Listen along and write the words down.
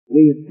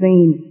We have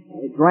seen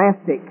a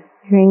drastic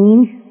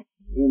change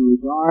in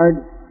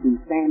regard to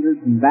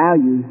standards and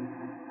values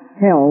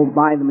held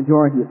by the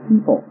majority of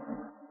people,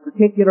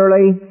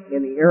 particularly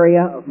in the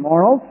area of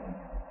morals,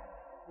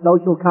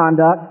 social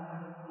conduct,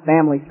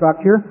 family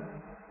structure,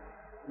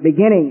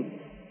 beginning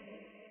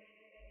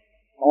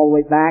all the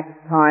way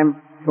back to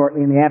time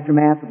shortly in the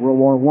aftermath of World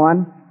War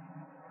I.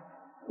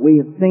 We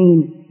have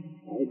seen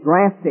a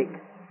drastic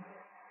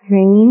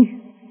change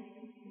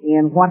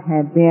in what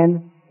had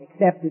been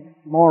accepted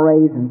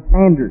mores and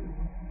standards,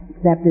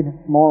 accepted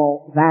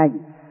moral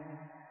values.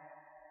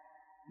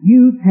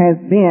 Youth has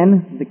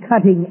been the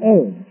cutting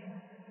edge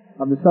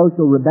of the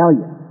social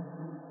rebellion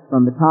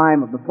from the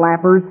time of the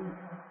flappers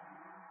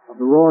of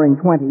the Roaring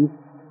Twenties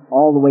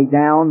all the way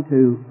down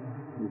to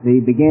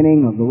the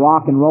beginning of the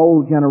rock and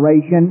roll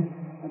generation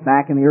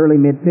back in the early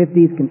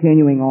mid-50s,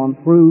 continuing on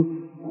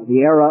through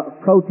the era of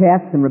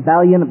protest and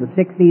rebellion of the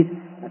 60s,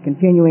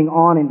 continuing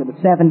on into the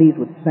 70s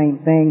with the same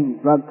thing,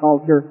 drug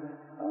culture,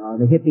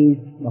 the hippies,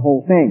 the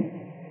whole thing.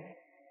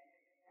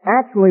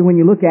 Actually, when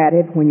you look at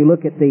it, when you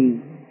look at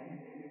the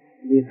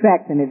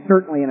effect, and it's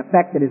certainly an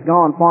effect that has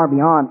gone far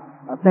beyond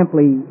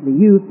simply the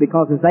youth,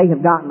 because as they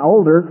have gotten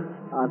older,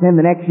 then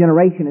the next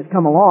generation has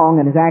come along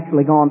and has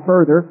actually gone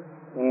further,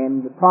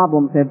 and the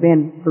problems have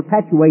been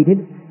perpetuated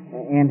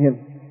and have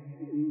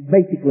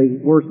basically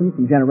worsened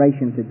from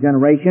generation to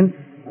generation.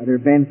 There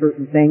have been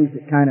certain things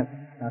that kind of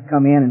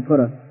come in and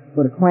put a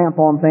clamp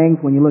on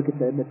things when you look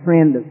at the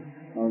trend of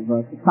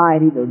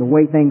society, the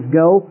way things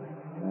go.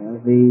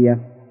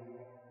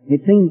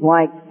 It seems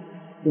like,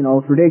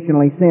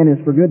 traditionally sin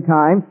is for good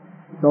times.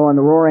 So in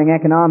the roaring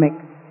economic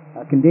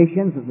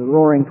conditions of the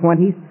Roaring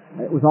Twenties,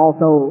 it was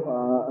also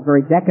a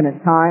very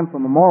decadent time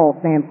from a moral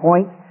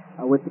standpoint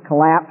with the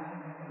collapse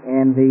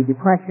and the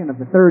depression of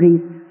the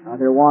 30s.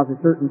 There was a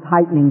certain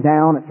tightening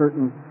down, a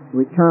certain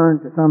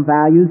return to some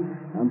values,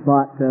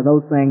 but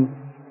those things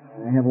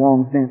have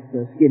long since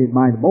skidded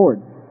by the board.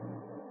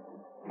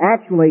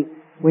 Actually,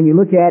 when you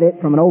look at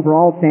it from an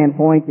overall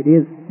standpoint, it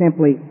is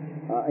simply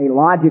a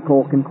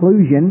logical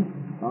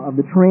conclusion of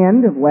the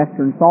trend of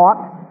Western thought,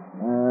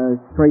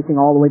 tracing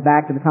all the way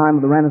back to the time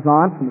of the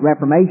Renaissance and the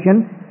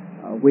Reformation,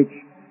 which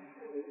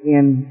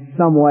in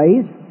some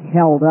ways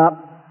held up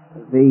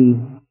the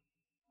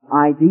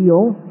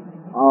ideal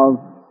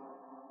of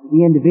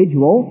the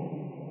individual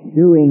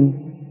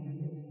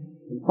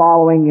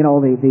following,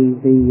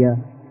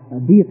 the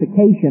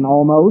deification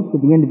almost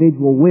of the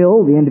individual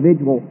will, the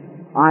individual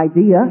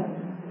idea,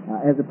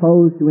 as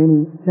opposed to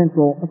any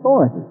central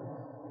authority.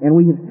 And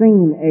we have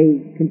seen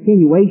a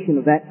continuation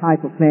of that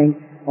type of thing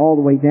all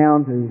the way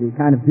down to the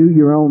kind of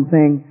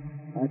do-your-own-thing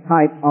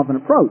type of an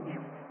approach.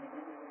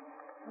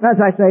 As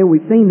I say,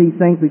 we've seen these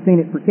things. We've seen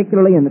it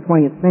particularly in the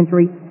 20th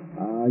century.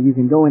 You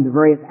can go into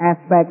various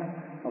aspects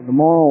of the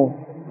moral,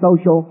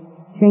 social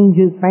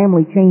changes,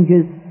 family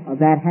changes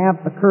that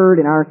have occurred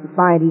in our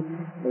society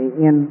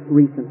in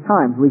recent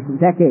times, recent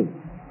decades.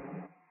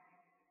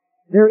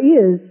 There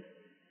is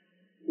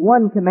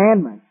one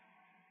commandment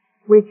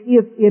which,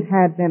 if it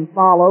had been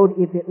followed,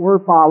 if it were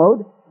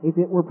followed, if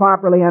it were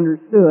properly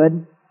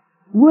understood,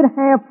 would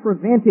have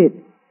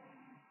prevented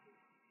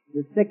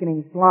the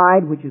sickening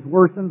slide which is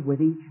worsened with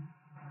each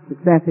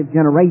successive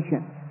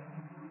generation.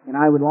 And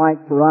I would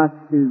like for us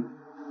to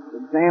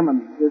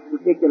examine this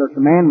particular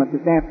commandment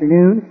this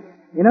afternoon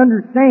and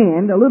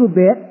understand a little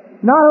bit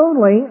not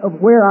only of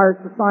where our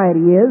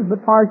society is,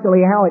 but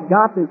partially how it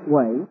got this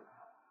way,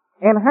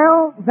 and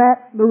how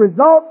that the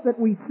results that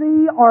we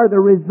see are the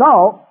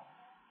result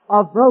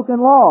of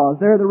broken laws.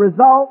 They're the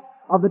result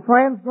of the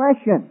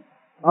transgression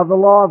of the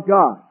law of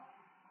God.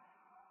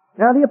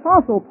 Now, the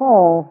Apostle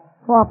Paul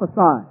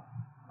prophesied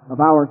of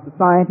our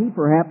society.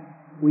 Perhaps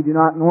we do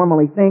not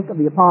normally think of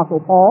the Apostle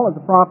Paul as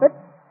a prophet,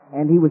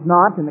 and he was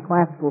not in the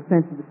classical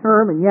sense of the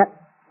term, and yet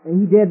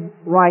he did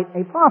write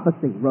a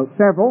prophecy. He wrote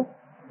several,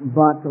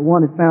 but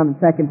one is found in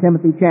 2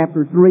 Timothy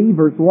chapter 3,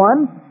 verse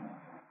 1.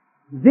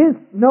 This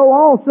know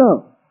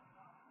also,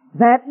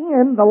 that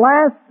in the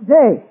last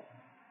days.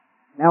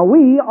 Now,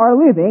 we are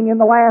living in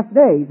the last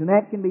days, and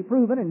that can be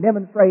proven and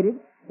demonstrated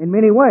in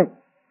many ways.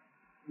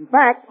 In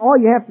fact, all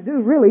you have to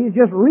do really is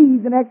just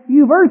read the next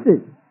few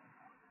verses.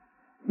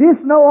 This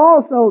know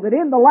also that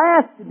in the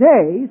last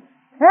days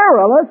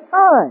perilous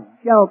times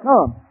shall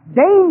come,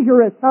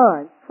 dangerous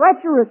times,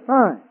 treacherous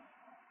times.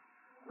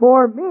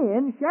 For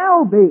men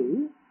shall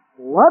be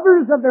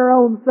lovers of their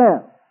own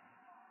selves.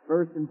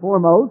 First and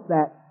foremost,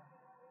 that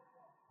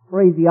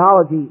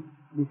phraseology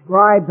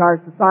describes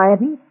our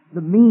society,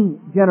 the me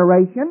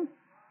generation.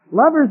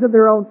 Lovers of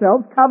their own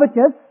selves,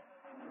 covetous,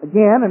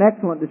 again an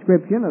excellent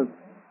description of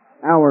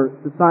our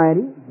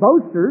society.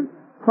 Boasters,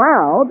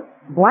 proud,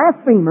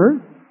 blasphemers,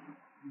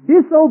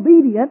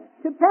 disobedient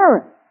to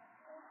parents.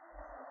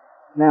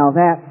 Now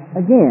that,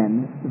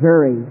 again,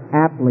 very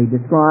aptly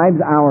describes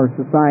our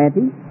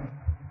society.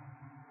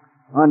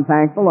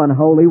 Unthankful,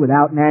 unholy,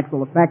 without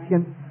natural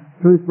affection,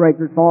 truth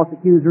breakers, false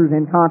accusers,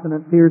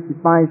 incontinent, fierce,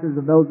 despisers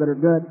of those that are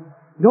good.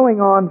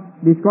 Going on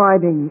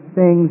describing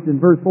things in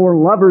verse 4,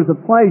 lovers of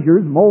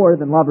pleasures more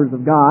than lovers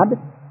of God,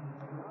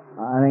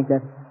 I think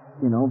that's,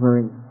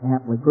 very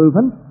aptly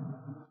proven.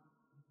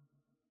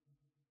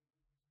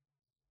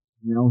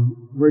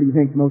 Where do you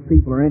think most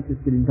people are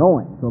interested in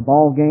going? To a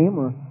ball game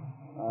or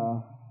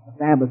a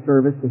Sabbath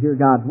service to hear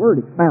God's Word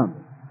expounded?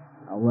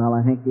 Well,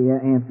 I think the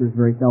answer is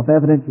very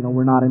self-evident.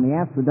 We're not in the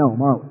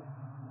Astrodome, are we?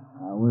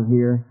 We're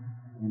here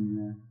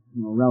in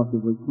a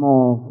relatively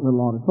small little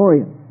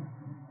auditorium.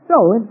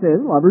 So it says,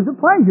 lovers of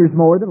pleasures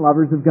more than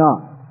lovers of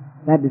God.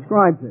 That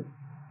describes it.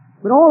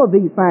 But all of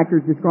these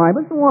factors describe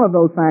us, and one of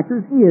those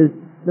factors is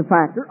the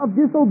factor of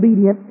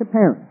disobedience to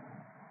parents.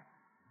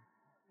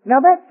 Now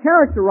that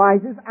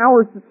characterizes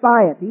our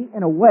society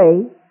in a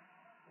way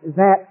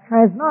that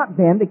has not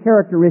been the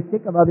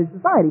characteristic of other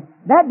societies.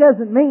 That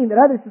doesn't mean that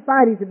other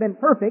societies have been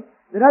perfect,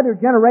 that other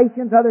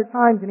generations, other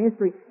times in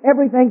history,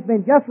 everything's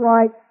been just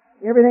right,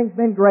 everything's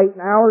been great,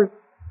 and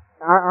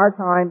our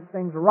time,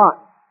 things are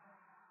rotten.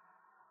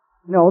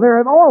 No,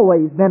 there have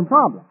always been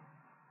problems.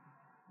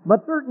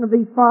 But certain of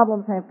these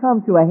problems have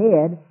come to a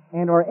head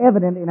and are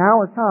evident in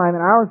our time,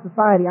 in our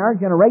society, our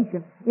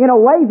generation, in a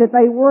way that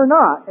they were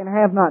not and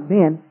have not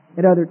been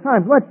at other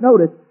times. Let's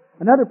notice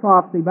another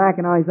prophecy back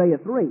in Isaiah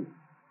 3.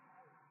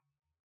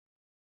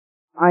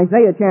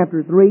 Isaiah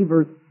chapter 3,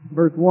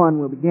 verse 1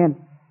 will begin.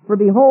 For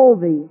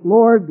behold, the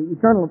Lord, the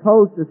eternal of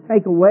hosts, does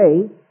take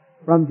away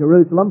from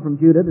Jerusalem, from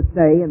Judah, the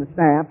stay and the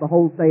staff, the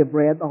whole stay of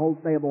bread, the whole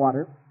stay of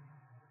water.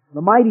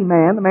 The mighty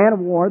man, the man of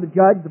war, the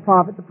judge, the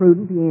prophet, the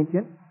prudent, the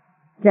ancient,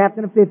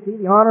 captain of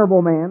 50, the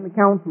honorable man, the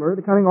counselor,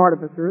 the cunning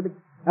artificer, the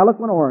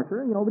eloquent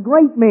orator, the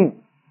great men.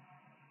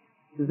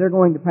 Because they're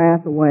going to pass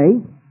away.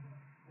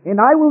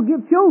 And I will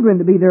give children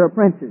to be their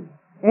princes,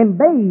 and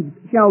babes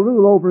shall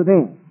rule over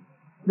them.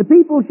 The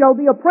people shall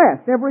be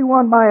oppressed, every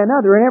one by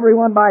another, and every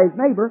one by his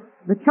neighbor.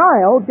 The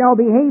child shall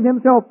behave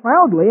himself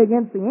proudly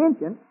against the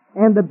ancient,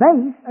 and the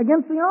base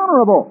against the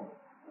honorable.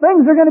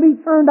 Things are going to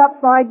be turned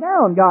upside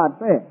down, God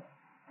says.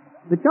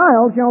 The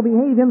child shall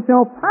behave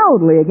himself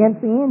proudly against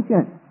the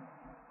ancient.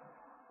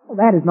 Well,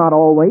 that has not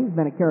always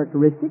been a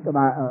characteristic of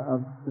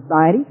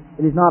society.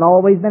 It has not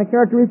always been a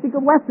characteristic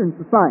of Western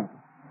society.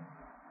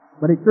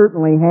 But it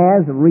certainly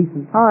has of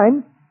recent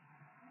times.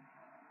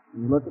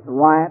 You look at the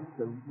riots,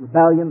 the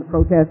rebellion, the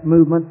protest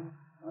movement,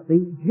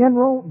 the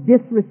general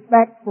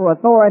disrespect for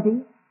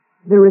authority,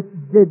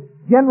 the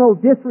general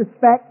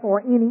disrespect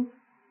for any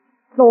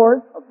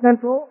source of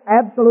central,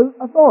 absolute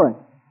authority.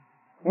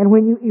 And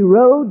when you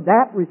erode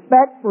that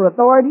respect for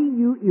authority,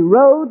 you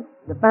erode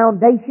the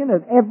foundation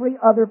of every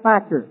other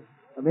factor,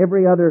 of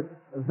every other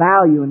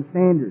value and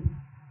standard.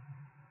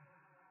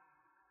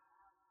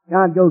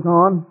 God goes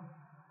on,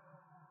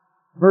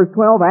 verse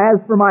 12,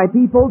 As for my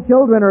people,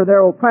 children are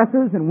their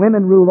oppressors, and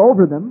women rule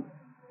over them.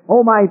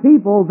 O my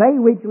people, they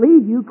which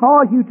lead you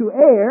cause you to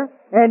err,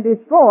 and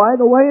destroy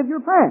the way of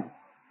your path.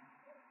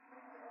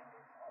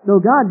 So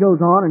God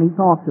goes on and He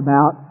talks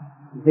about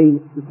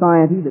the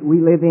society that we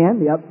live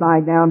in, the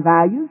upside-down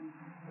values,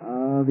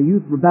 the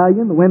youth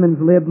rebellion, the women's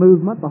lib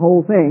movement, the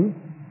whole thing.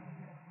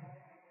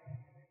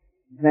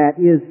 That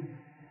is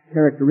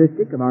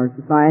characteristic of our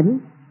society.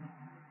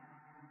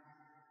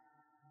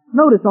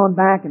 Notice on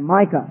back in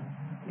Micah,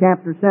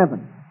 chapter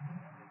 7.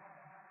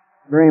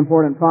 Very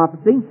important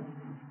prophecy.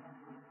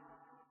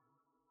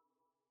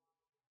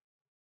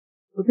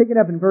 We'll pick it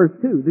up in verse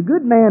 2. The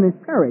good man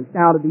is perished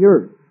out of the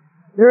earth.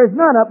 There is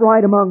none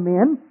upright among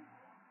men.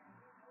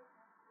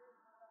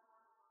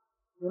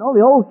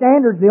 The old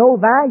standards, the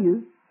old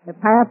values have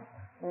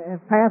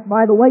passed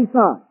by the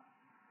wayside.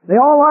 They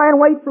all lie in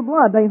wait for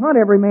blood. They hunt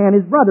every man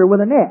his brother with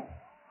a net.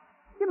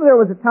 There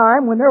was a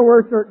time when there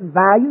were certain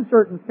values,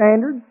 certain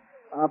standards,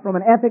 from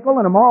an ethical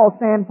and a moral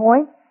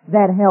standpoint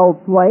that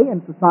held sway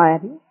in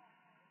society.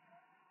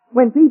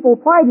 When people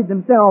prided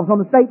themselves on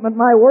the statement,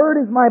 my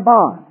word is my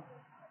bond.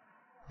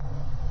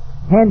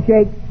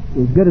 Handshake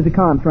is good as a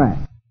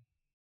contract.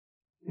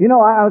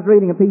 I was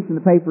reading a piece in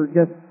the paper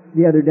just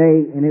the other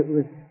day, and it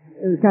was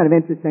kind of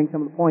interesting,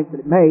 some of the points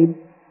that it made.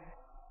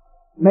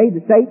 Made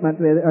the statement,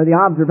 or the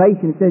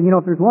observation, it said,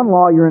 if there's one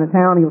lawyer in a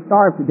town, he'll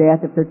starve to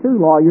death. If there are two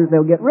lawyers,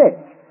 they'll get rich.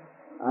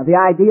 The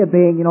idea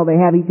being, they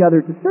have each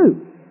other to sue,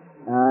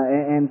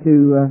 and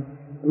to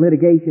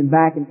litigation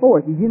back and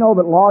forth. Did you know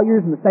that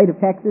lawyers in the state of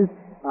Texas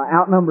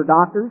outnumber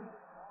doctors?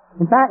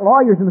 In fact,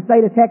 lawyers in the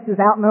state of Texas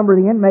outnumber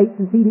the inmates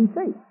in TDC.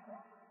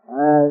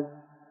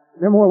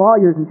 There are more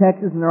lawyers in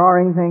Texas than there are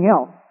anything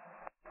else.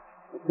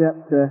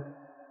 Except,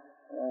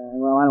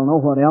 I don't know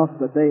what else,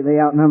 but they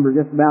outnumber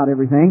just about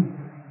everything.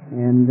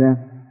 And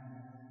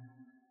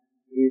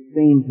it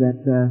seems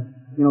that,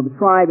 the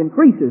tribe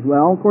increases.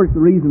 Well, of course,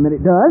 the reason that it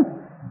does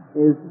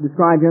is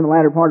described here in the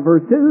latter part of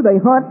verse 2. They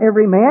hunt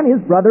every man his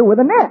brother with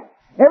a net.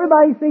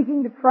 Everybody's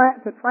seeking to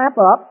trap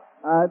up,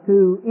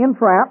 to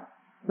entrap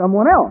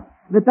someone else,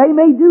 that they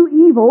may do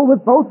evil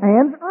with both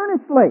hands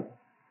earnestly.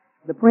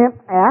 The prince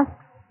asks,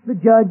 the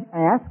judge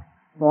asks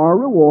for a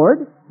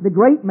reward. The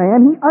great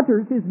man, he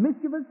utters his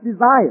mischievous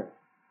desire.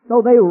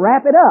 So they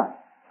wrap it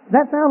up.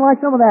 Does that sound like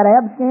some of that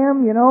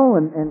Abscam,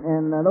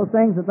 and those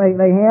things that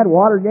they had,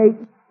 Watergate,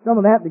 some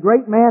of that? The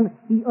great man,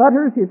 he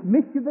utters his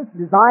mischievous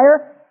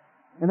desire,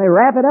 And they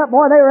wrap it up.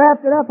 Boy, they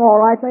wrapped it up all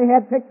right. They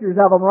had pictures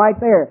of them right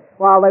there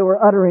while they were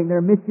uttering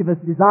their mischievous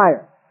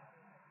desire.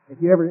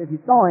 If you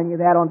saw any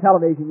of that on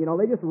television,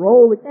 they just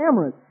rolled the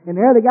cameras. And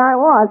there the guy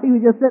was. He was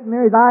just sitting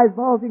there, his eyes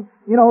bulging,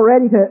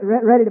 ready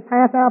to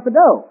pass out the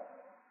dough.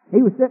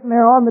 He was sitting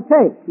there on the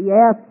tape. He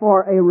asked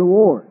for a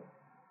reward.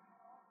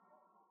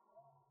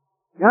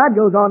 God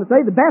goes on to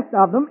say, the best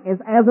of them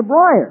is as a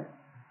briar.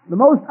 The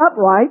most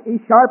upright is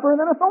sharper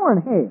than a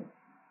thorn head.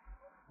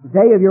 The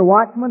day of your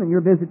watchman and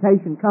your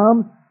visitation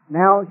comes,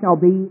 now shall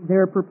be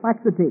their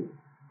perplexity.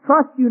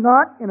 Trust you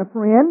not in a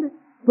friend,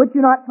 put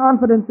you not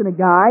confidence in a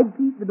guide,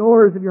 keep the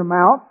doors of your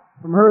mouth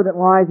from her that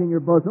lies in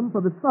your bosom, for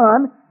the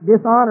son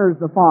dishonors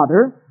the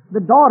father,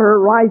 the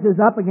daughter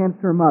rises up against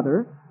her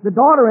mother, the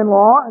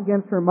daughter-in-law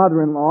against her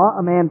mother-in-law,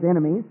 a man's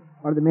enemies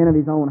are the men of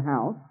his own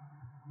house.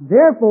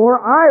 Therefore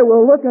I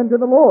will look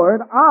unto the Lord,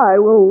 I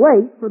will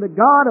wait for the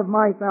God of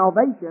my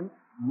salvation,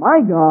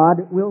 my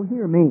God will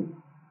hear me.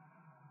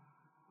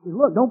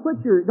 Look, don't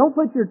put your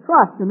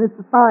trust in this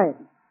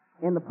society,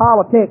 in the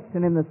politics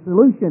and in the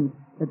solutions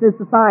that this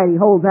society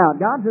holds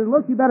out. God says,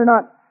 look, you better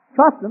not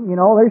trust them.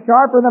 They're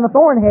sharper than a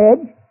thorn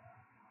hedge.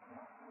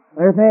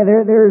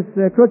 There's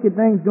crooked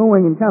things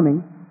going and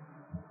coming.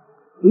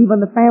 Even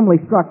the family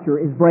structure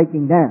is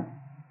breaking down.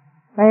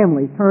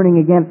 Families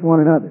turning against one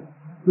another.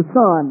 The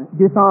son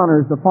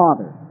dishonors the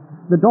father.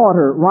 The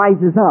daughter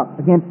rises up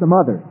against the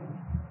mother.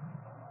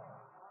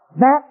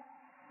 That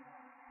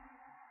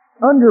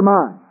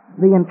undermines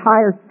the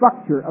entire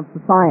structure of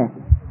society,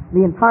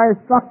 the entire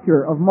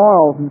structure of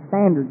morals and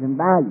standards and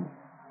values,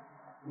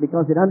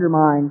 because it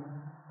undermines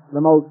the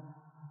most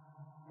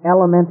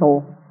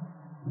elemental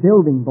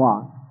building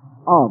block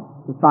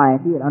of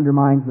society. It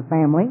undermines the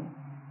family,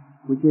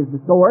 which is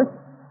the source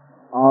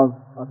of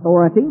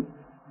authority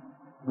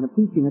and of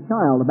teaching a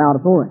child about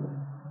authority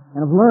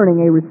and of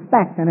learning a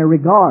respect and a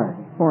regard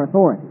for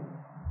authority.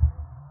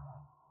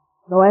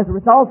 So as a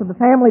result of the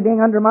family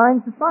being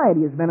undermined,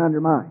 society has been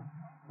undermined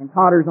and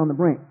totters on the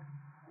brink.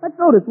 Let's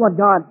notice what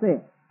God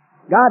said.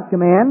 God's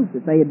commands,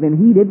 if they had been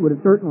heeded, would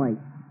have certainly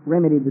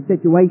remedied the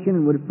situation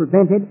and would have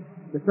prevented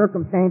the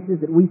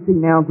circumstances that we see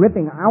now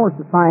gripping our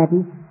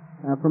society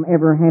from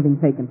ever having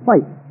taken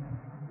place.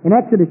 In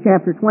Exodus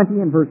chapter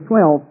 20 and verse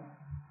 12,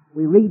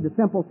 we read the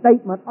simple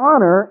statement,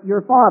 honor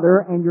your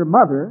father and your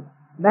mother,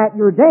 that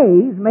your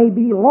days may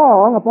be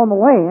long upon the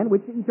land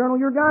which the eternal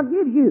your God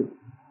gives you.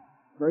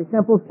 Very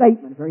simple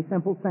statement, very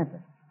simple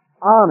sentence.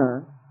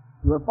 Honor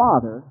your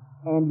father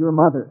and your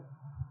mother,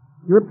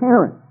 your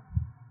parents.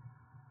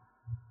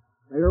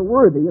 They are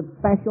worthy of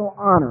special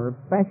honor, of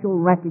special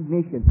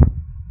recognition.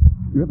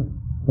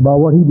 About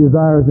what He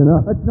desires in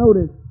us. Let's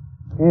notice,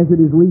 as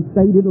it is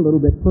restated a little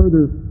bit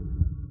further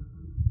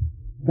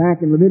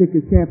back in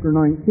Leviticus chapter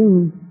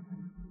 19,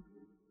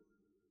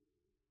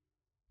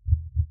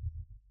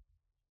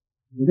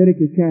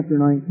 Leviticus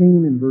chapter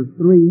 19 and verse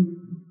 3,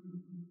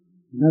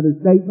 another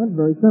statement,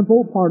 very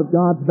simple, part of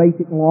God's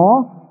basic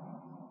law.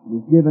 It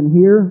is given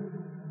here.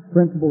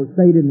 Principle is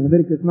stated in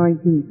Leviticus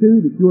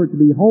 19:2 that you are to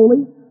be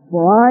holy,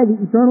 for I, the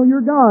eternal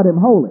your God, am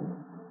holy.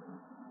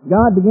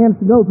 God begins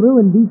to go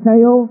through in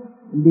detail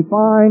and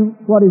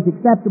define what is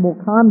acceptable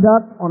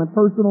conduct on a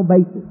personal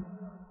basis.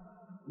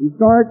 He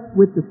starts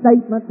with the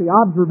statement, the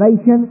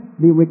observation,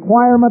 the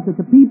requirement that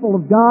the people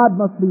of God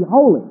must be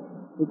holy,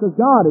 because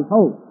God is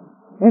holy.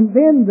 And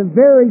then the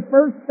very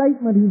first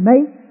statement he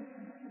makes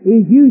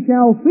is, you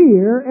shall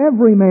fear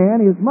every man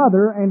his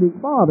mother and his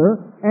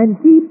father, and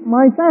keep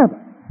my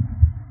Sabbath.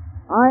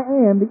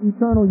 I am the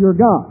eternal your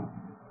God.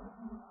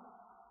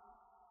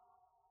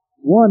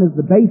 One is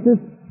the basis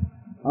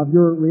of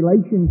your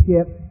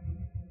relationship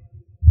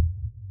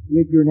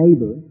with your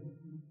neighbor.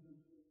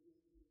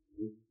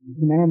 The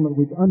commandment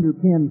which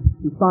underpins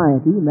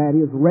society, and that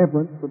is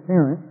reverence for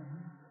parents.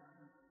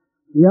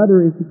 The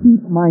other is to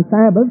keep my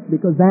Sabbath,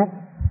 because that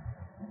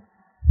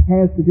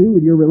has to do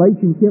with your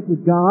relationship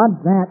with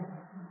God. That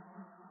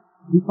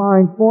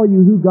defines for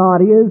you who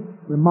God is,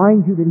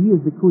 reminds you that He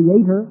is the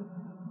Creator,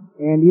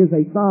 and is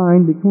a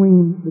sign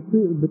between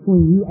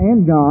you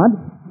and God.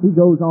 He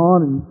goes on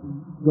and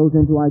goes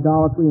into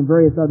idolatry and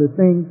various other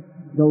things,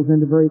 goes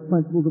into various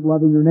principles of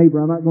loving your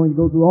neighbor. I'm not going to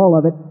go through all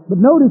of it. But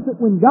notice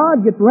that when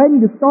God gets ready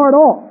to start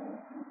off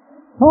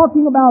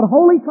talking about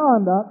holy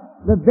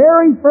conduct, the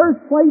very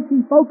first place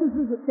He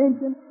focuses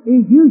attention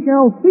is, you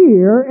shall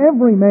fear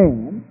every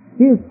man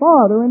his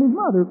father and his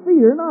mother.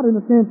 Fear, not in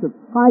the sense of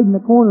hide in the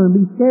corner and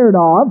be scared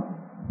of,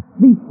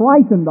 be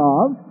frightened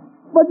of,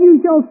 but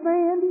you shall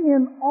stand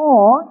in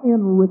awe,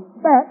 in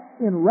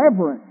respect, in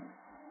reverence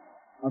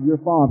of your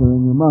father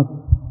and your mother.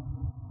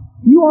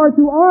 You are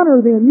to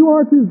honor them. You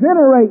are to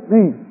venerate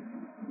them.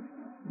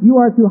 You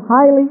are to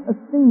highly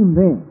esteem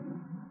them.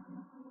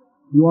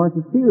 You are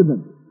to fear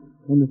them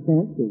in the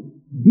sense of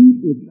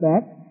deep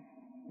respect,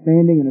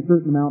 standing in a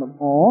certain amount of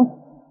awe.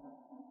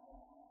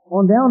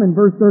 On down in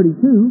verse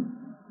 32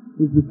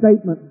 is the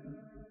statement,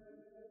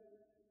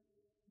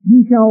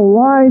 you shall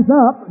rise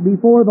up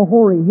before the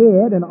hoary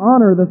head and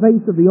honor the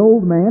face of the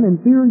old man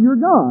and fear your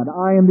God.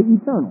 I am the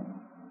eternal.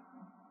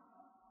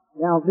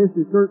 Now, this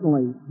is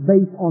certainly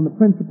based on the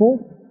principle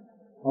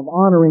of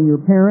honoring your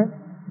parents,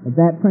 and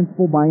that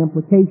principle, by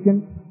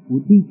implication,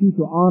 will teach you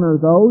to honor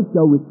those,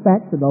 show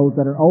respect to those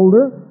that are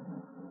older.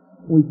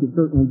 We should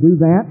certainly do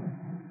that,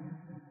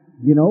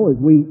 as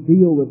we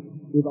deal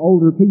with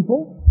older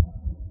people,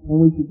 and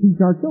we should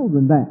teach our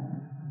children that.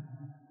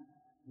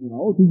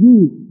 To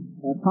use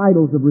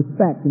titles of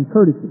respect and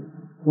courtesy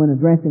when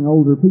addressing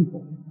older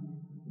people.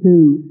 To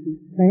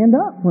stand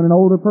up when an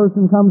older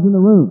person comes in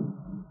the room.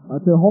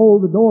 To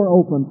hold the door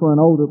open for an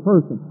older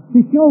person. To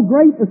show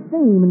great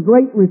esteem and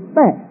great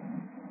respect.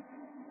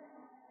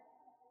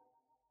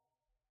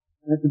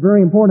 That's a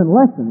very important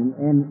lesson,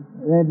 and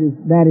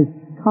that is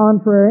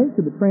contrary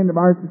to the trend of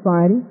our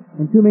society,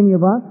 and too many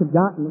of us have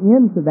gotten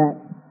into that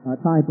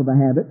type of a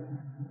habit.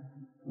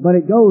 But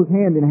it goes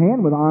hand in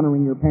hand with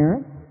honoring your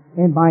parents,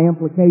 and by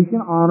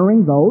implication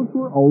honoring those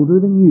who are older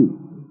than you.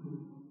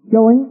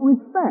 Showing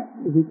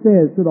respect, as it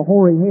says, to the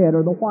hoary head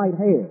or the white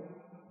hair.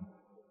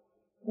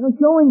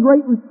 Showing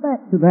great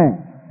respect to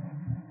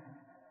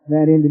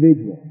that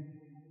individual.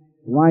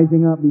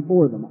 Rising up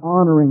before them,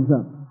 honoring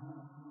them.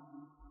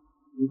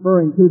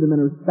 Referring to them in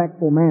a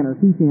respectful manner,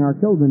 teaching our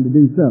children to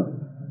do so.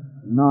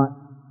 Not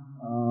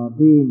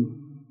being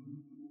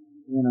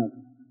in a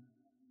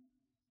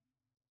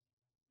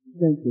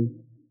sense of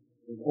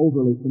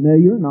overly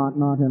familiar, not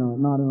in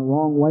a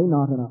wrong way,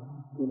 not in a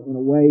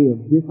way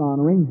of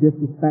dishonoring,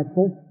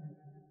 disrespectful.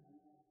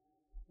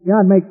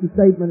 God makes the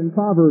statement in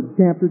Proverbs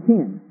chapter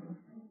 10.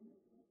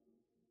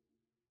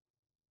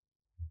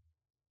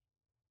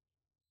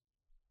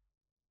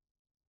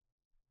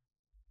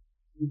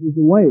 This is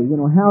the way,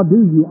 how do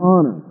you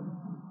honor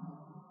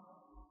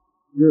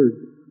your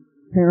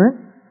parents?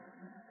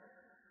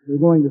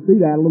 We're going to see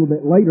that a little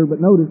bit later,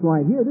 but notice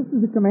right here, this is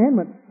a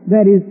commandment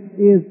that is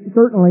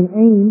certainly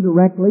aimed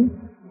directly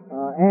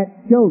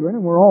at children,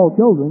 and we're all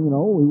children, we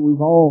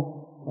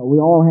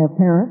all have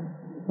parents.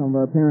 Some of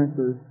our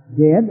parents are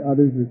dead,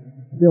 others are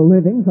still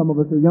living, some of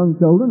us are young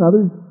children,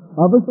 others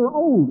of us are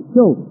old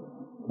children.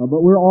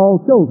 But we're all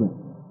children.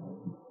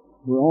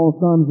 We're all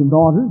sons and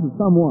daughters of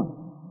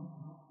someone.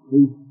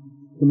 These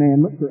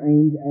commandments are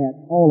aimed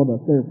at all of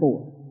us,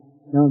 therefore.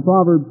 Now in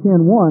Proverbs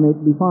 10:1,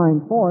 it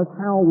defines for us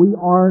how we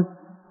are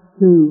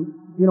to,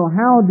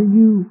 how do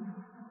you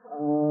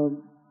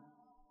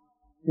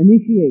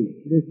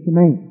initiate this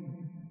command?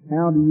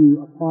 How do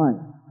you apply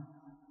it?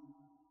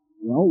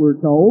 Well,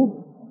 we're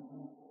told,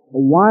 a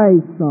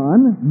wise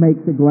son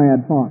makes a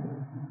glad father,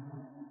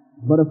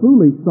 but a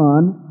foolish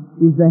son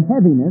is the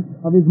heaviness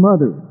of his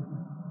mother.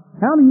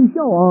 How do you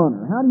show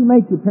honor? How do you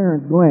make your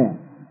parents glad?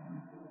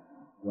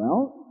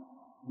 Well,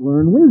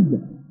 learn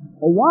wisdom.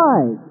 A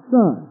wise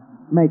son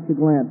makes a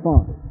glad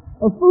father.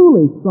 A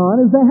foolish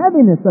son is the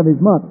heaviness of his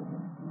mother.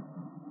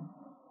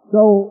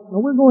 So,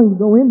 we're going to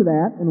go into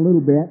that in a little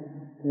bit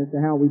as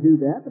to how we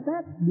do that, but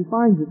that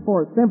defines it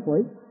for us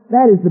simply.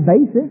 That is the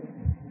basic.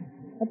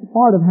 That's a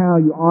part of how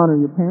you honor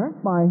your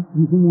parents, by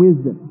using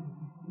wisdom.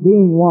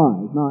 Being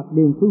wise, not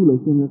being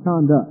foolish in your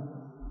conduct.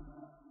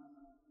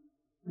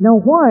 Now,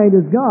 why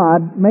does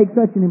God make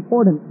such an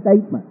important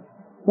statement?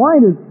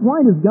 Why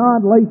does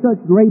God lay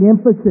such great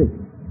emphasis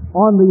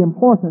on the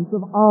importance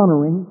of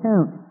honoring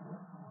parents?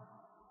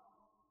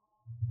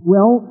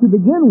 Well, to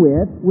begin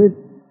with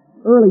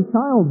early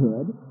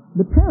childhood,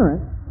 the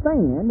parents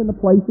stand in the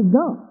place of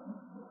God.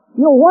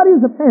 What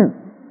is a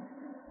parent?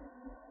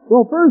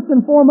 Well, first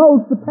and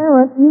foremost, the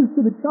parent is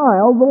to the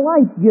child the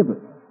life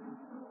giver.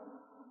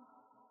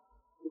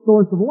 The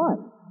source of life.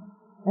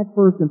 That's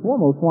first and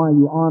foremost why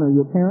you honor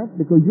your parents,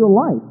 because your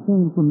life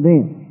came from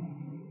them.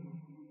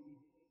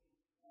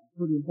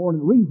 Pretty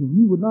important reason.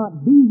 You would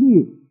not be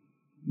here.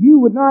 You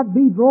would not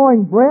be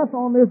drawing breath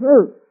on this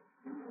earth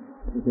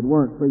if it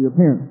weren't for your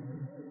parents.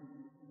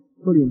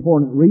 Pretty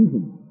important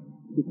reason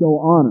to show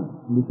honor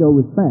and to show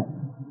respect,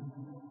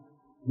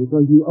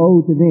 because you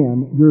owe to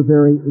them your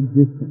very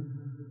existence.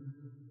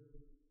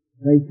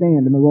 They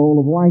stand in the role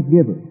of life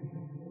giver.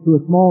 To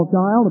a small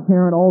child, a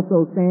parent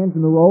also stands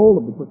in the role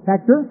of the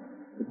protector,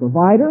 the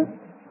provider,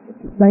 the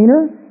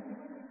sustainer.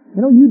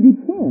 You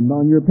depend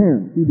on your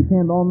parents. You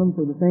depend on them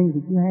for the things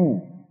that you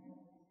have.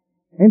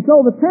 And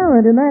so the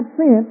parent, in that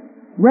sense,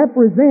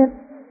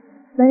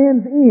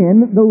 stands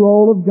in the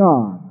role of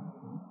God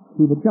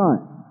to the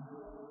child.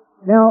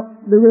 Now,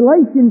 the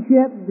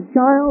relationship the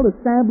child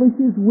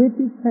establishes with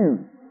his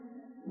parents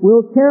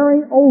will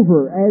carry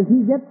over as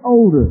he gets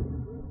older,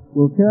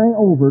 will carry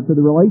over to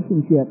the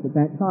relationship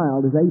that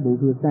child is able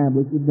to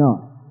establish with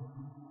God.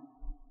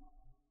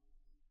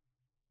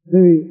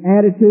 The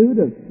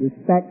attitude of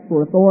respect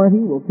for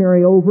authority will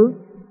carry over.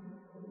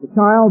 The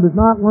child does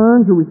not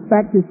learn to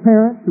respect his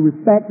parents, to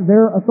respect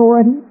their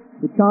authority.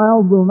 The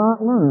child will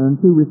not learn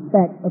to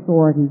respect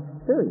authority,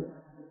 period.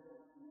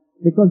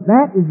 Because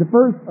that is the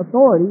first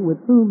authority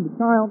with whom the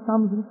child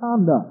comes in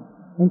contact.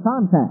 And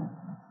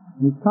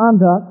his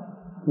conduct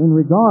in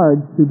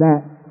regards to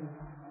that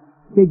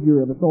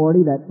figure of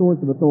authority, that source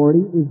of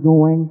authority, is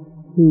going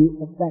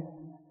to affect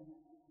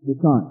the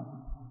child.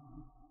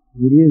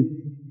 It is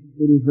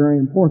it is very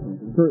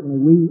important. And certainly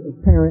we as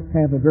parents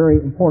have a very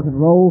important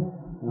role,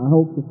 and I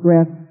hope to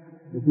stress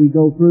as we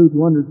go through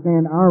to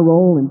understand our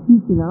role in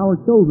teaching our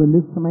children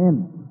this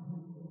commandment.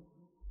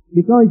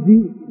 Because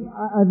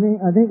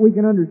I think we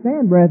can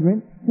understand,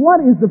 brethren,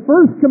 what is the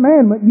first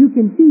commandment you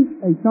can teach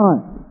a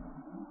child?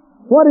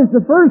 What is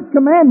the first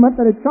commandment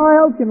that a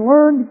child can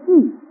learn to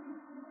keep?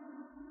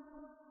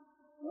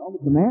 Well,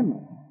 the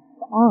commandment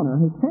to honor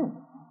his parents.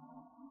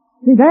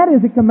 See, that is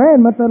a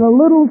commandment that a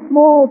little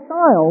small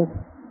child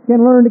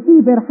can learn to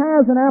keep. It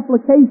has an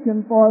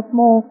application for a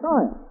small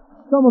child.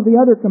 Some of the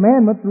other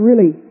commandments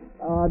really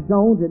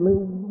don't.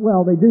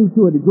 Well, they do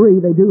to a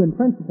degree. They do in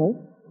principle.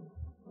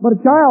 But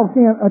a child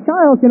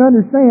can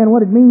understand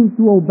what it means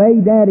to obey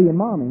daddy and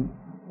mommy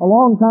a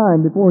long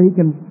time before he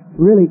can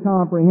really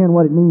comprehend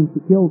what it means to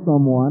kill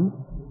someone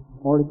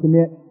or to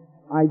commit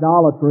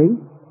idolatry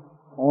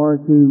or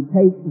to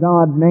take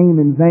God's name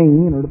in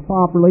vain or to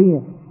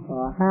properly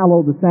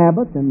hallow the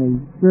Sabbath in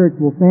the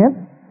spiritual sense,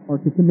 or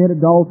to commit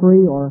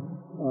adultery, or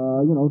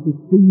to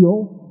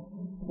steal,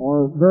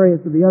 or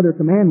various of the other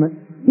commandments.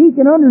 He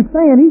can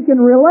understand, he can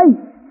relate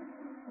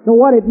to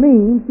what it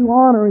means to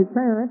honor his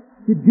parents,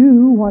 to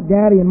do what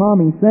daddy and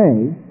mommy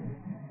say.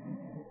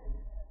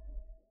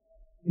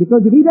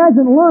 Because if he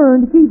doesn't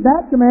learn to keep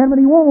that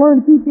commandment, he won't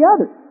learn to keep the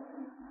others.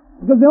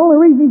 Because the only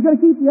reason he's going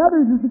to keep the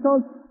others is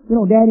because,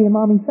 daddy and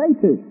mommy say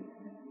to.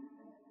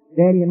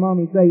 Daddy and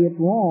mommy say it's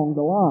wrong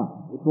to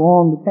lie. It's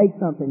wrong to take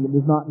something that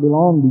does not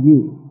belong to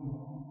you.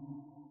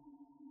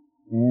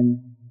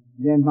 And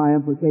then by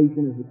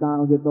implication, as the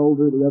child gets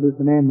older, the other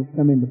commandments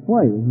come into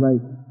play as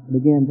they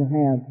begin to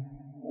have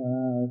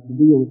to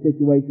deal with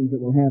situations that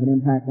will have an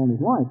impact on his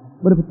life.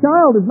 But if a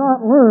child does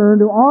not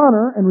learn to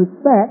honor and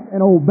respect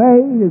and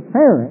obey his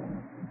parents,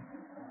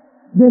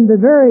 then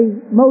the very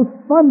most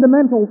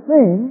fundamental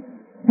thing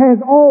has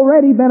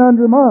already been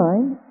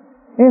undermined,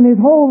 and his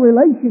whole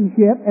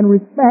relationship and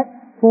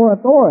respect for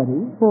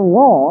authority, for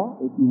law,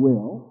 if you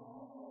will,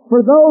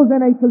 for those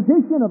in a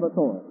position of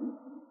authority,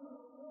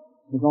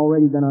 has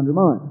already been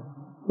undermined.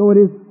 So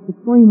it is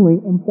extremely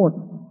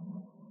important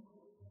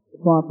to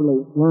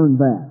properly learn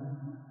that.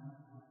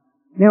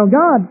 Now,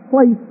 God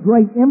placed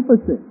great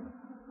emphasis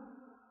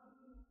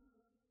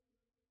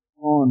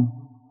on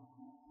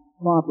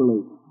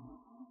properly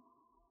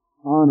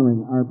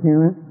honoring our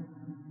parents.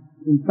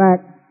 In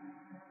fact,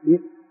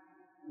 it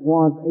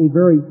was a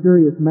very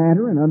serious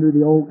matter, and under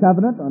the Old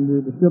Covenant,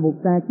 under the civil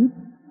statutes,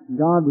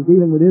 God was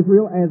dealing with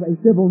Israel as a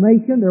civil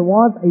nation. There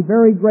was a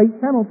very great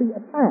penalty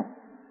attached.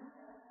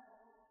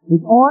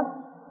 It ought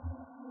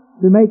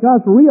to make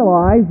us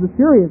realize the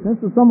seriousness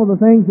of some of the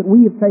things that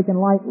we have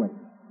taken lightly.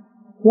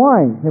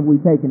 Why have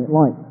we taken it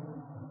lightly?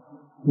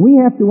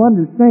 We have to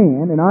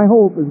understand, and I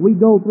hope as we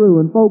go through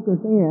and focus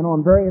in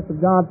on various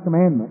of God's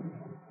commandments,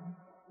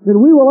 that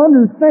we will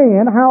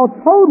understand how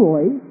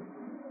totally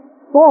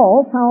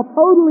false, how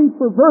totally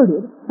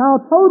perverted, how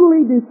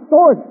totally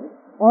distorted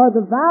are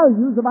the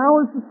values of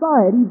our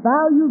society,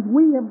 values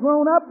we have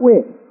grown up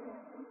with.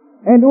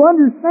 And to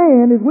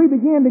understand, as we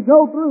begin to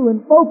go through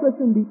and focus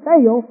in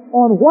detail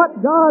on what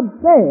God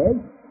says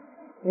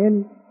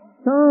in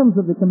terms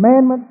of the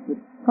commandments that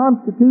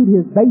constitute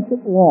His basic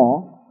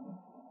law,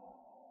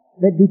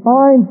 that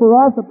define for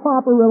us a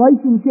proper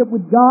relationship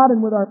with God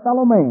and with our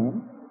fellow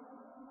man,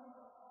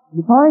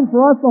 define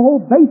for us the whole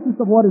basis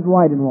of what is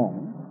right and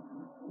wrong.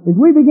 As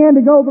we begin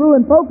to go through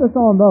and focus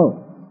on those,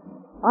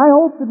 I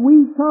hope that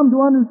we come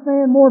to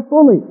understand more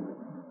fully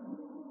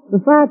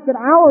the fact that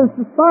our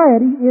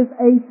society is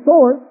a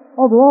source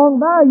of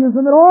wrong values,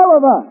 and that all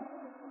of us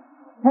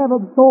have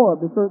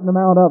absorbed a certain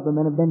amount of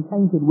them and have been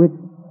tainted with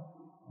them.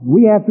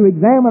 We have to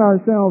examine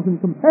ourselves and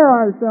compare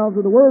ourselves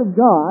with the Word of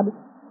God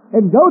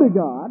and go to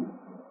God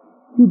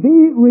to be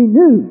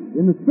renewed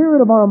in the spirit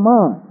of our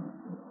mind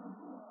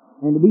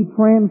and to be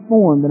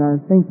transformed in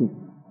our thinking,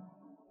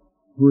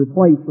 to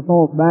replace the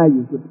false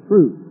values with the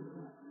truth.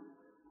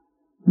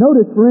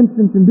 Notice, for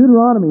instance, in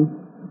Deuteronomy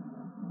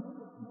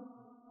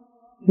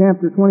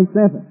chapter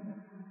 27,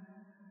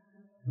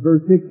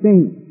 verse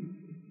 16.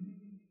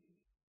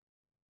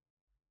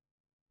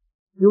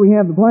 Here we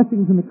have the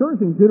blessings and the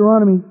cursings.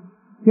 Deuteronomy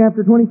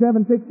chapter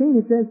 27:16,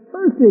 it says,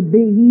 "Cursed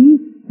be he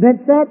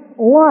that sets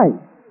light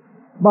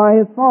by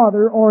his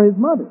father or his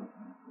mother."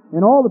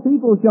 And all the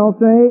people shall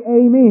say,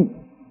 Amen.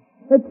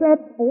 That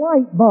sets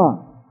light by.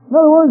 In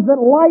other words, that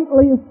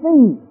lightly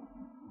esteems.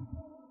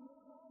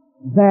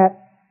 That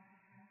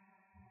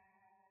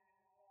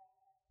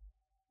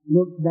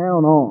looks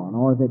down on,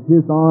 or that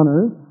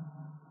dishonors.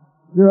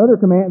 There are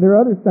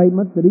other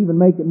statements that even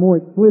make it more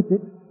explicit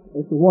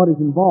as to what is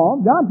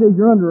involved. God says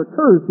you're under a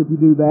curse if you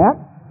do that.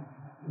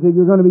 He said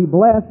you're going to be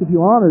blessed if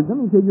you honor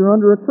them. He said you're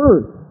under a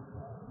curse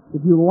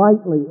if you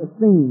lightly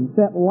esteem,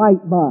 set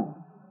light by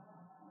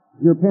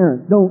your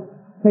parents. Don't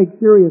take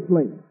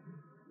seriously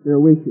their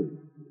wishes.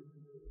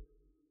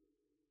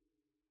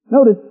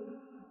 Notice,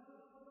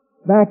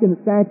 back in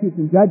the statutes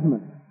and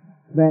judgments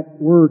that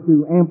were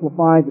to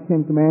amplify the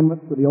Ten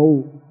Commandments for the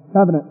Old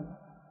Covenant,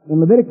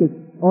 in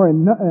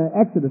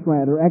Exodus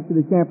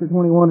chapter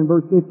 21 and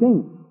verse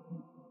 15.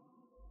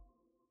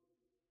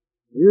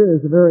 Here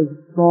is a very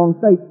strong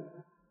statement.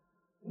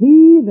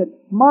 He that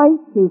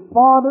smites his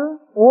father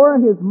or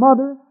his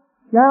mother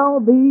shall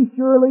be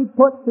surely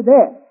put to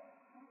death.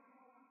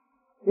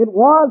 It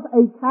was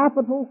a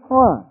capital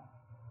crime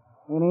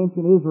in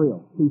ancient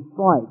Israel to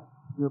strike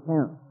your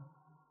parents.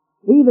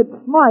 He that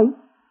smites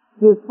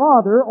his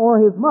father or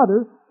his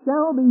mother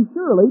shall be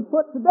surely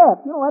put to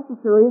death. You know, that's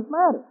a serious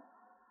matter.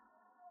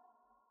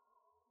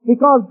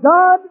 Because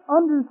God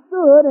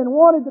understood and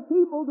wanted the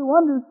people to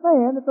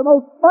understand that the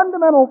most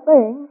fundamental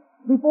thing,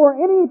 before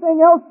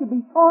anything else could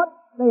be taught,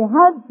 they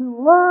had to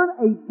learn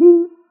a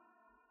deep,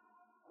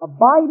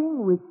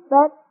 abiding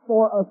respect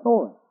for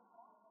authority.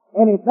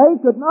 And if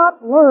they could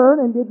not learn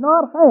and did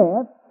not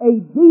have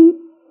a deep,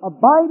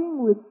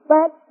 abiding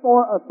respect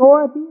for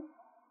authority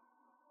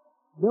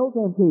built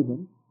into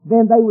them,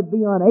 then they would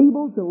be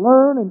unable to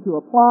learn and to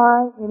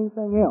apply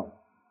anything else.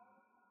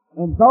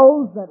 And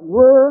those that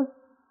were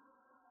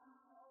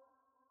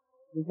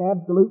just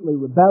absolutely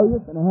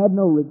rebellious and had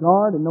no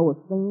regard and no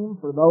esteem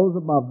for those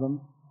above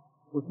them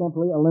were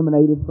simply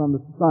eliminated from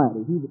the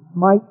society. He that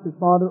smites his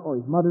father or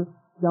his mother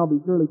shall be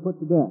surely put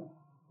to death.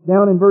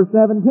 Down in verse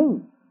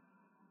 17.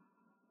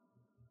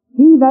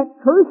 He that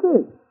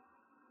curses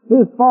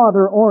his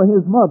father or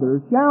his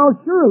mother shall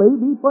surely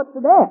be put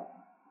to death.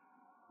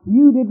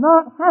 You did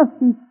not have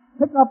to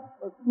pick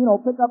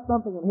up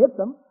something and hit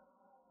them,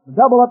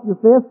 double up your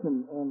fist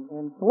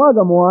and slug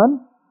them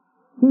one,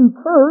 to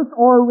curse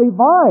or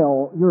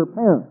revile your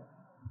parents.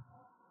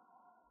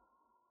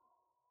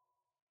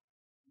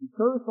 To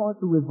curse or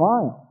to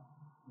revile.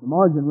 The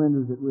margin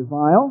renders it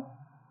revile.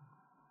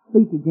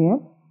 Speak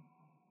against.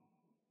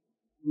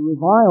 To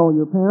revile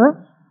your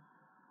parents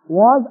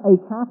was a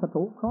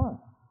capital crime.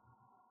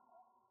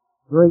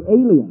 Very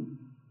alien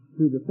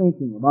to the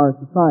thinking of our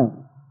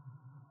society.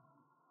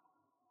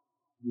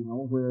 You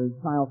know, where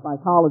child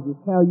psychologists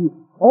tell you,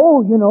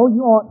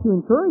 you ought to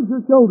encourage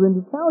your children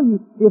to tell you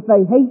if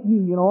they hate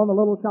you, and the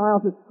little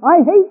child says,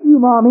 I hate you,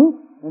 Mommy.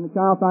 And the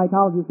child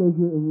psychologist says,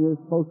 and you're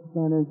supposed to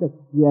stand there and say,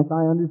 yes,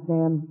 I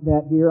understand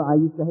that, dear. I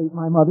used to hate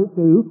my mother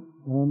too.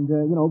 And,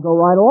 go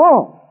right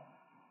along.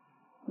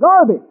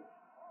 Garbage.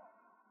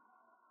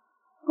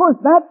 Of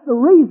course, that's the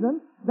reason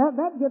that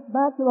gets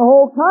back to the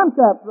whole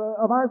concept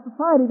of our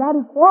society. That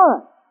is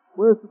why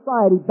we're a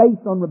society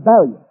based on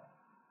rebellion.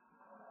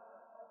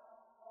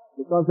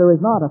 Because there is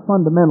not a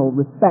fundamental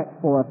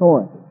respect for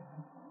authority,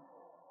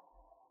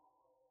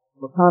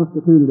 for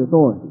constituted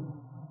authority.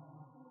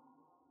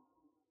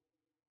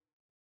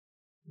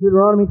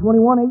 Deuteronomy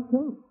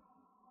 21:18.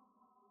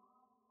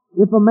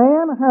 If a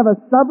man have a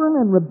stubborn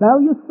and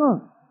rebellious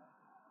son,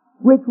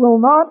 which will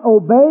not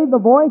obey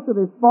the voice of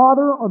his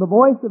father or the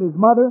voice of his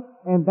mother,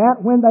 and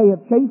that when they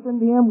have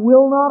chastened him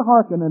will not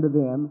hearken unto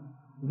them,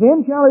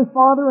 then shall his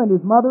father and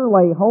his mother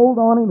lay hold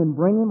on him and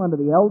bring him unto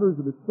the elders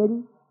of the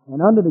city, and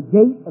unto the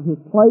gate of his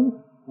place,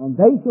 and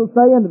they shall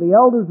say unto the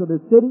elders of the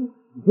city,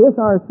 this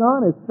our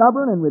son is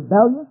stubborn and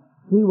rebellious,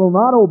 he will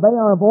not obey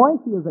our voice,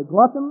 he is a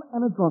glutton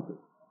and a drunkard.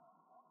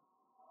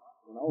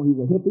 He's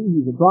a hippie,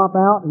 he's a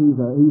dropout, he's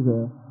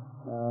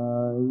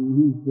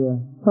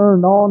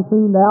turned on,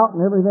 tuned out,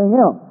 and everything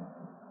else.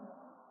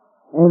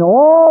 And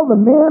all the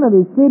men of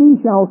his city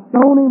shall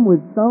stone him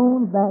with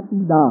stones that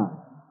he die.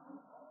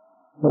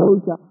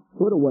 So shall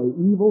put away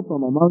evil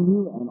from among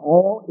you, and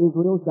all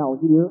Israel shall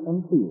hear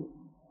and fear.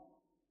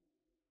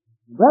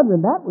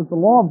 Brethren, that was the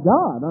law of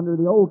God under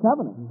the Old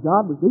Covenant.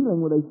 God was dealing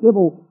with a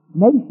civil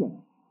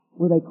nation,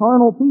 with a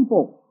carnal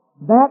people.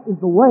 That is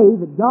the way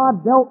that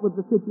God dealt with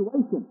the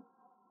situation.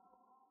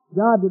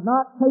 God did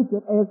not take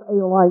it as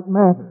a light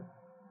matter.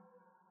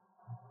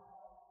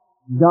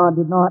 God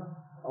did not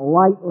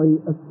lightly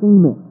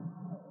esteem it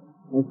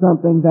as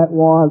something that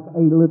was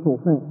a little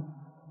thing.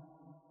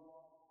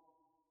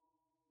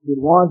 It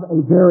was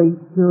a very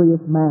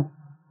serious matter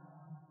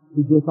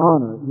to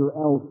dishonor your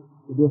elders,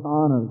 to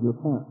dishonor your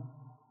parents,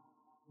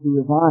 to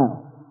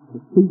revile,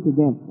 to speak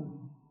against them.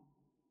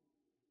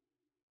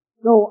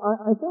 So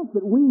I think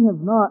that we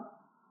have not,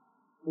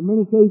 in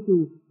many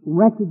cases,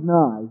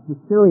 recognized the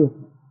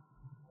seriousness.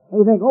 And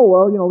you think,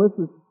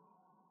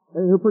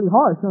 they're pretty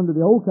harsh under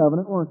the Old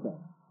Covenant, weren't they?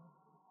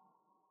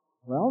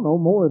 Well, no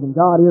more than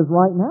God is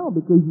right now,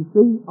 because you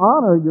see,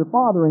 honor your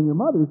father and your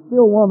mother is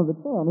still one of the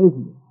 10,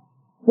 isn't it?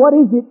 What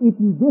is it if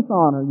you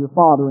dishonor your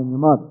father and your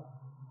mother?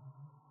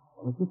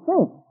 Well, it's a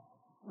sin.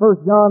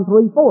 1 John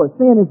 3:4,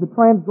 sin is the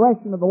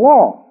transgression of the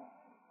law.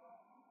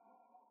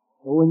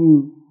 So when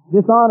you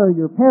dishonor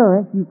your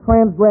parents, you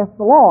transgress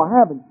the law,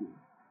 haven't you?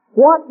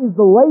 What is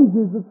the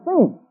wages of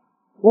sin?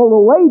 Well,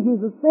 the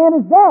wages of sin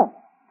is death.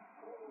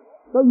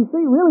 So you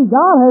see, really,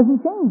 God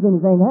hasn't changed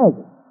anything, has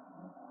He?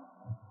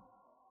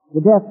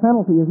 The death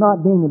penalty is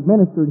not being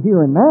administered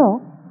here and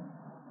now.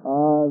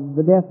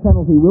 The death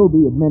penalty will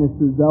be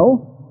administered,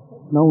 though.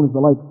 It's known as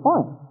the lake of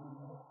fire.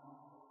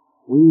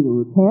 We either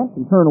repent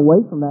and turn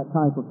away from that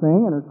type of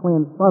thing and are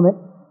cleansed from it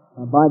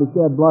by the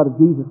shed blood of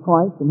Jesus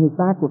Christ and His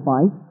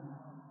sacrifice,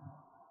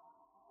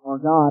 or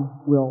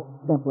God will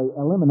simply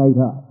eliminate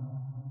us,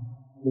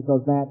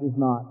 because that is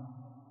not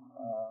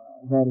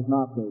That is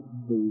not the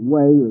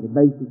way or the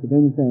basis of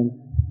anything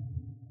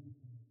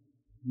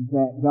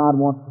that God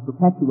wants to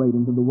perpetuate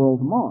into the world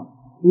tomorrow.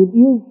 It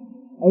is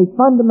a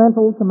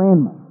fundamental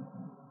commandment,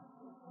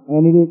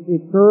 and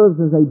it serves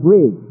as a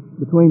bridge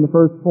between the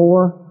first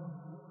four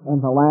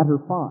and the latter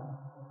five.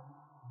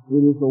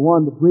 It is the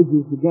one that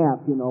bridges the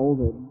gap, that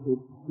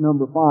it's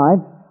number 5,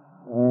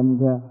 and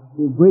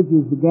it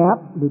bridges the gap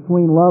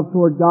between love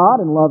toward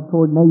God and love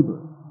toward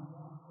neighbor.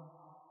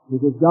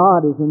 Because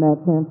God is, in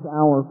that sense,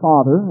 our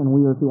Father, and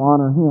we are to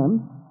honor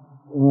Him,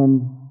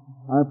 and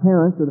our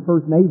parents are the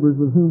first neighbors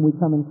with whom we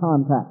come in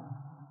contact.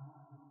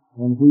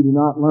 And if we do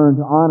not learn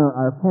to honor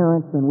our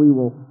parents, then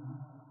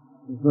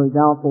it's very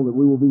doubtful that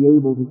we will be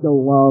able to show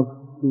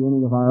love to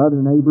any of our other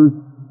neighbors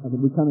that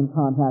we come in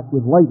contact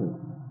with later.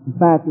 In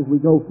fact, as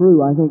we go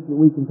through, I think that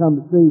we can come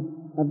to see,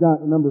 I've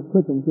got a number of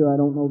clippings here, I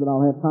don't know that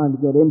I'll have time to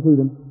get into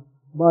them,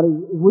 but as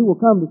we will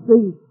come to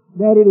see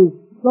that it is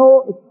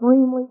so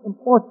extremely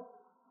important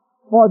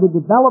for the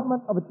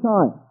development of a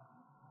child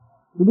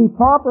to be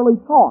properly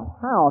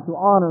taught how to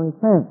honor his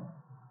parents,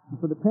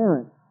 and for the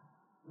parents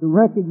to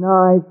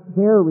recognize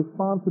their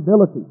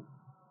responsibility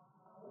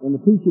in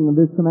the teaching of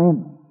this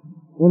commandment,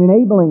 in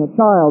enabling a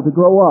child to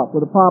grow up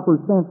with a proper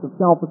sense of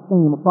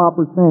self-esteem, a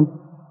proper sense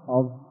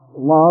of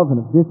love and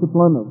of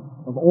discipline,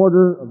 of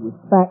order, of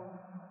respect.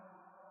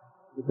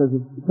 Because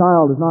if the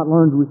child does not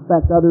learn to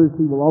respect others,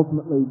 he will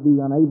ultimately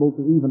be unable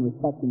to even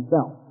respect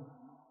himself.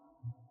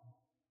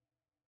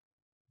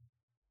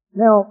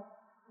 Now,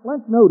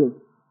 let's notice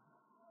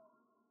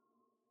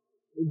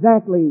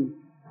exactly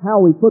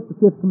how we put the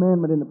fifth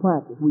commandment into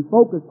practice. We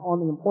focus on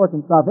the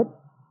importance of it,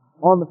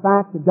 on the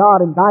fact that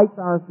God indicts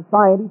our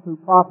society through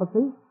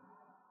prophecy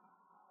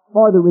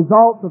for the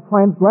results of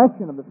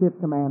transgression of the fifth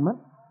commandment.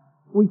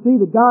 We see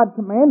that God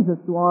commands us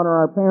to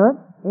honor our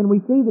parents, and we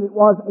see that it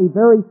was a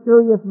very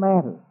serious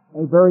matter,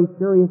 a very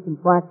serious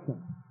infraction,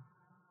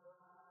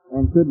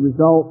 and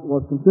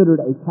was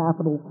considered a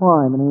capital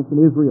crime in ancient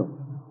Israel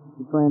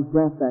to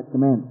transgress that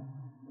commandment.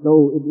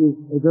 So it is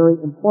a very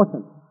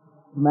important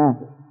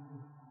matter.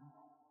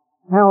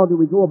 How do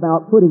we go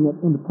about putting it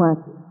into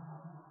practice?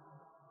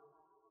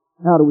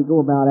 How do we go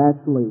about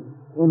actually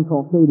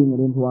inculcating it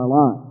into our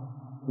lives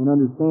and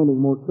understanding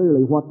more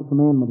clearly what the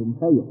commandment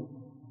entails?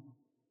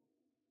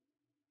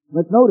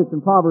 Let's notice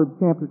in Proverbs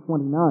chapter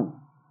 29.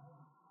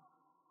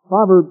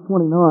 Proverbs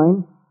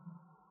 29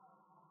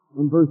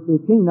 in verse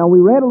 15. Now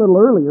we read a little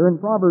earlier in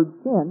Proverbs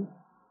 10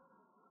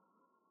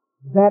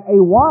 that a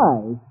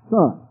wise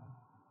son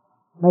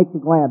makes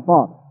a glad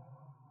father.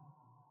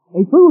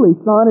 A foolish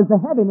son is the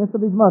heaviness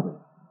of his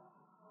mother.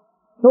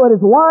 So it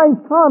is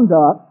wise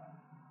conduct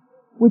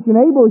which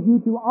enables you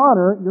to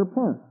honor your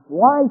parents.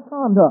 Wise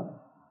conduct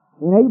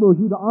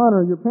enables you to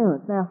honor your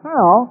parents. Now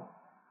how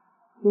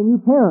can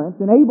you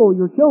parents enable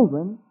your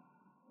children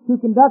to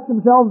conduct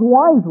themselves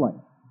wisely?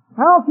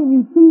 How can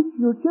you teach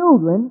your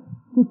children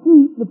to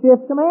keep the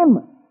fifth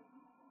commandment?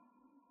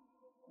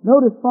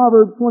 Notice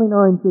Proverbs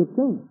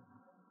 29:15.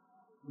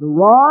 The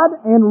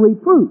rod and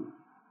reproof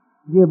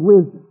give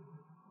wisdom,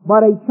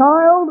 but a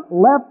child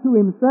left to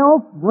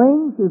himself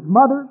brings his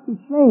mother to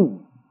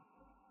shame.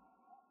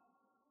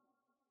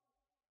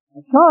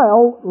 A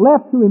child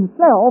left to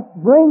himself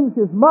brings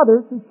his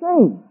mother to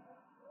shame.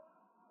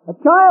 A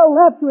child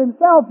left to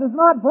himself does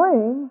not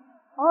bring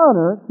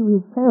honor to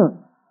his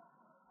parents.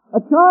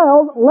 A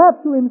child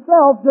left to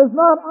himself does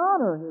not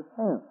honor his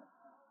parents.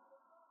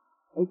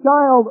 A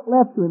child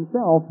left to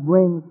himself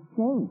brings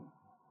shame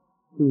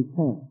to his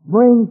parents,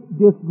 brings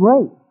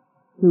disgrace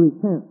to his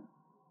parents.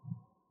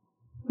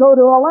 So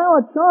to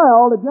allow a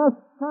child to just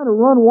kind of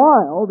run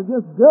wild, to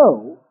just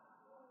go,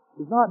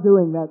 is not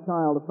doing that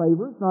child a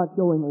favor. It's not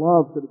showing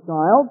love to the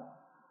child.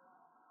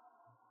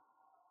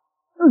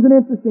 There was an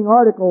interesting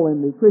article in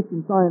the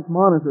Christian Science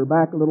Monitor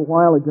back a little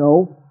while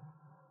ago.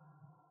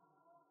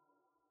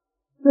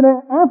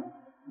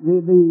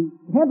 The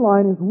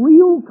headline is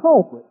 "Real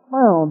Culprits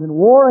Found in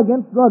War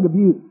Against Drug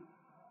Abuse."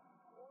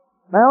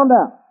 Found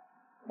out.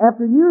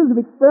 After years of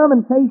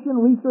experimentation,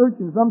 research,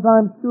 and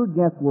sometimes pure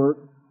guesswork,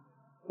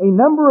 a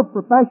number of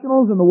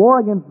professionals in the war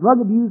against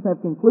drug abuse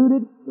have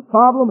concluded the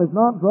problem is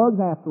not drugs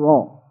after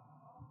all.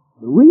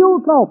 The real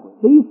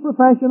culprits, these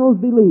professionals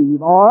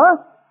believe,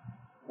 are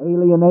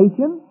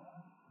alienation,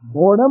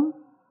 boredom,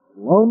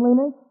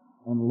 loneliness,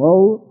 and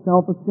low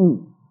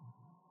self-esteem.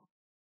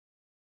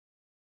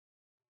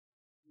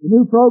 The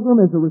new program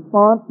is a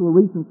response to a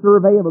recent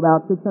survey of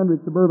about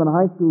 600 suburban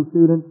high school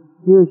students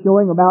here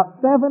showing about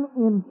 7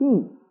 in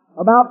 10,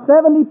 about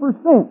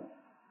 70%,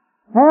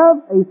 have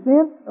a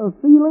sense of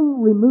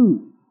feeling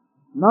removed,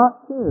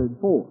 not cared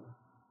for,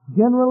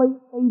 generally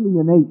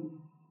alienated.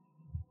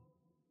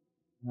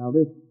 Now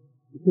this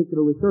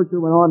particular researcher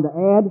went on to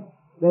add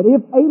that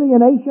if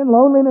alienation,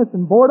 loneliness,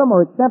 and boredom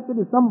are accepted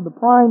as some of the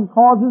prime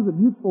causes of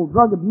youthful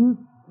drug abuse,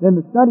 then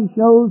the study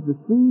shows the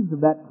seeds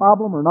of that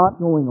problem are not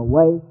going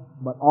away,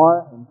 but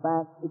are, in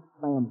fact,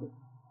 expanded.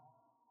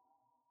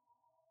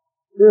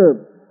 There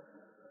are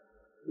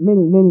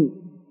many, many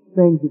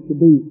things that could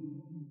be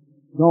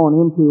gone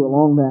into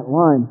along that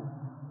line.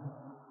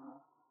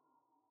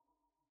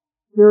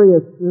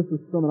 This is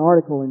from an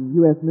article in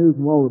U.S. News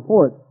and World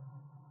Report,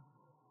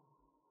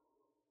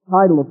 the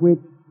title of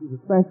which is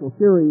a special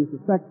series, a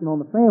section on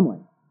the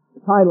family.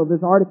 The title of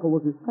this article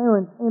was "His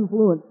Parents'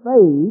 Influence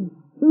Fades,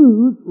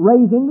 Who's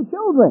Raising the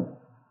Children?"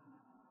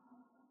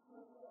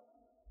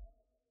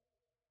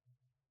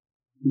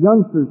 The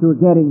youngsters who are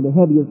getting the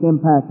heaviest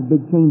impact of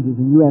big changes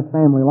in U.S.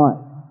 family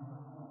life.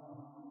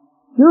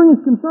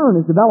 Serious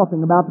concern is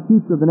developing about the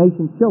future of the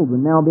nation's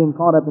children now being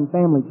caught up in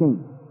family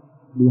changes.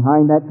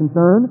 Behind that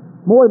concern,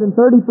 more than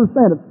 30%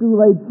 of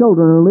school-age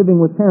children are living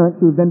with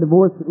parents who have been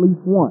divorced at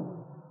least once.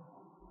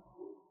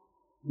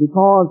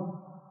 Because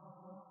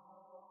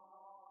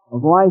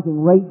of rising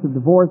rates of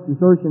divorce,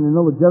 desertion, and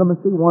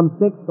illegitimacy,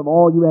 1/6 of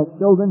all U.S.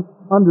 children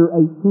under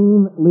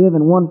 18 live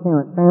in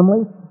one-parent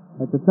families.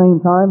 At the same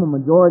time, a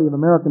majority of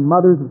American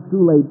mothers of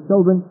school-age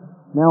children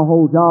now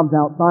hold jobs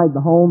outside the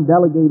home,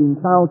 delegating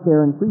child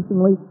care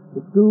increasingly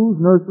to schools,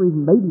 nurseries,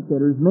 and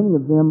babysitters, many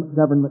of them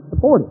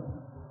government-supported.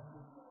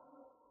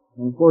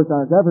 And of course,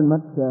 our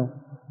government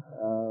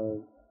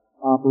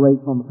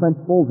operates on the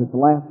principle that the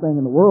last thing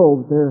in the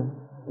world that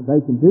they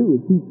can do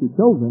is teach their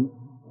children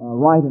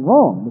right and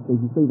wrong,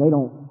 because you see, they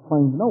don't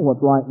claim to know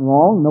what's right and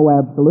wrong, no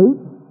absolute.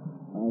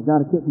 They've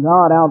got to kick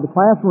God out of the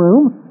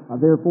classroom.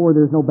 Therefore,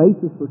 there's no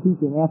basis for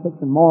teaching ethics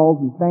and morals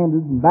and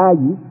standards and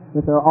values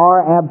that there are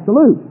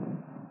absolutes.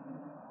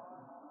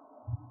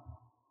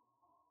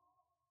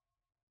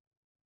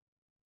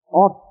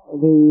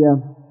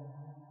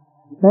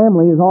 The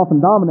family is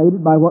often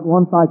dominated by what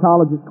one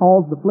psychologist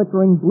calls the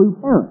flickering blue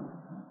parent,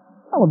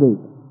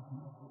 television,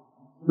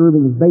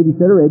 serving as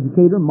babysitter,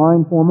 educator,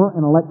 mind former,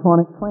 and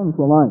electronic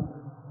tranquilizer.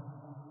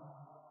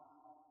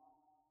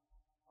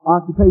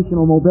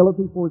 Occupational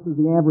mobility forces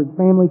the average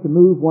family to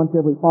move once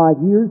every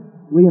 5 years,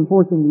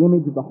 reinforcing the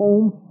image of the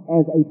home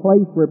as a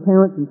place where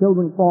parents and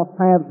children cross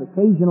paths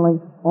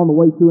occasionally on the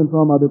way to and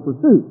from other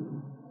pursuits.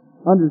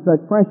 Under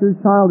such pressures,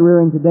 child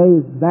rearing today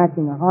is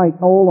exacting a high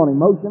toll on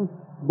emotions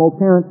of both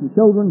parents and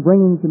children,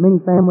 bringing to many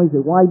families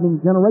a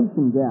widening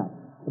generation gap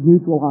of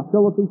mutual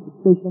hostility,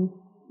 suspicion,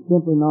 and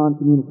simply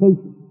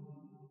non-communication.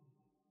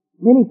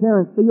 Many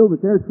parents feel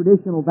that their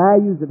traditional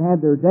values have had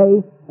their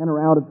day and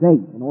are out of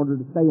date. In order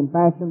to stay in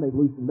fashion, they've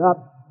loosened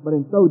up, but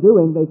in so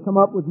doing, they've come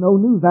up with no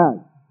new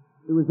values.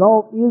 The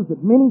result is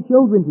that many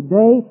children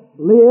today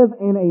live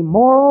in a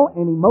moral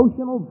and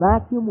emotional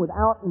vacuum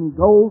without any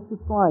goals to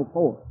strive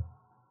for.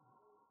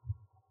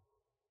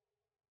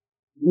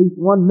 At least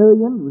 1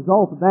 million, the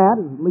result of that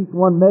is at least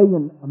 1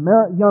 million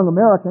young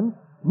Americans,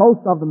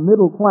 most of them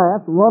middle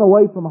class, run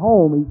away from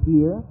home each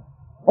year.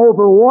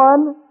 Over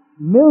 1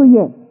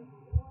 million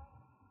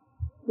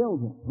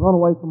children run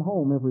away from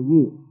home every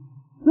year.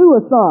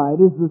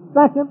 Suicide is the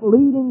second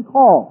leading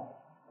cause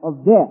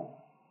of death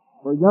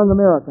for young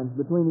Americans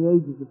between the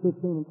ages of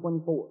 15 and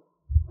 24.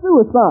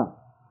 Suicide.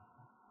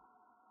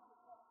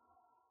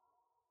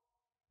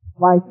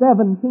 By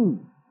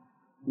 17,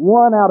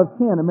 1 out of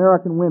 10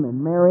 American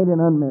women, married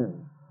and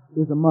unmarried,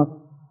 is a mother.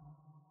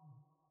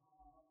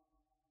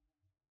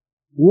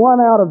 1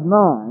 out of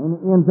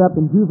 9 ends up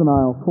in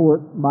juvenile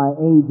court by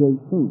age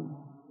 18.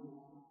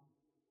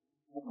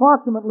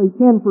 Approximately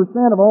 10%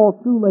 of all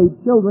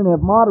school-age children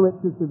have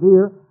moderate to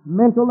severe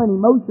mental and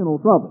emotional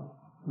trouble.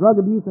 Drug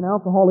abuse and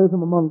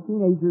alcoholism among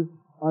teenagers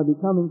are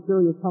becoming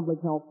serious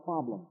public health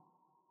problems.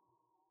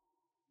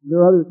 There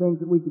are other things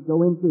that we could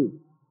go into.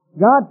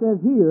 God says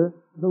here,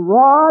 the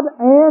rod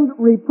and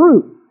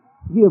reproof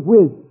give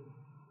wisdom.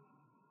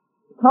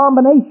 A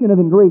combination of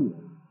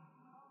ingredients.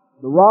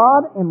 The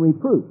rod and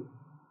reproof.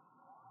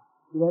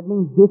 So that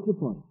means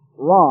discipline.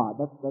 Rod,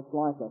 that's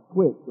like a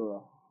switch or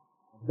a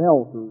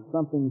belt or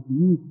something to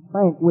use to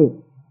spank with.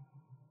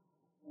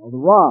 The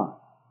rod.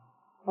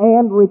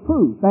 And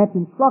reproof. That's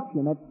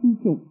instruction. That's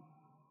teaching.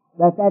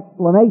 That's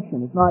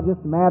explanation. It's not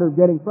just a matter of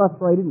getting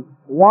frustrated and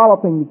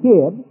walloping the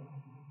kid.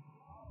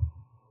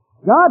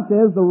 God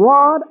says the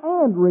rod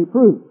and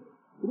reproof.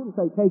 He didn't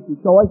say take your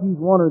choice,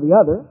 use one or the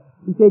other.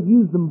 He said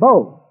use them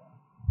both.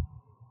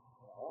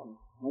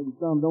 Maybe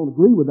some don't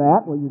agree with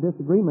that. Well, your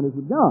disagreement is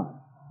with God.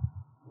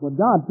 That's what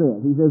God says.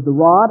 He says the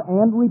rod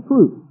and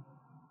reproof.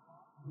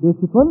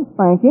 Discipline,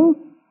 spanking,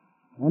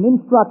 and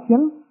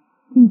instruction,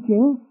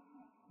 teaching,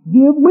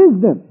 give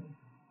wisdom.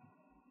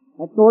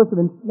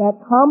 That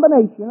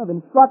combination of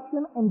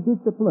instruction and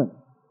discipline.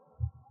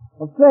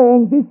 Of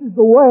saying, this is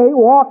the way,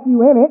 walk you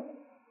in it,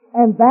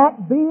 and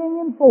that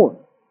being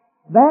enforced.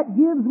 That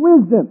gives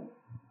wisdom.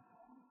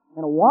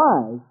 And a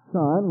wise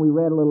son, we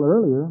read a little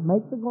earlier,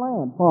 makes a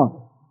glad father.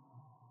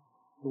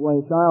 The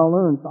way a child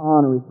learns to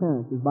honor his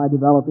parents is by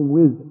developing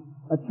wisdom.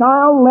 A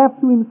child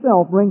left to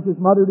himself brings his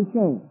mother to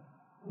shame.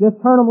 Just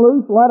turn them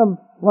loose, let them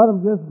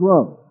just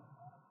grow.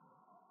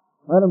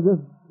 Let them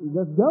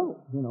just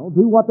go,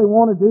 do what they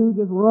want to do,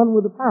 just run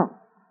with the pack.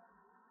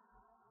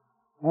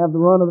 Have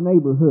the run of the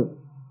neighborhood.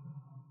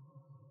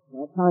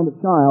 That kind of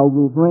child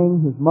will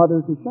bring his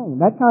mother to shame.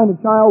 That kind of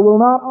child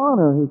will not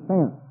honor his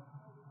parents.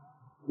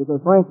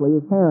 Because frankly,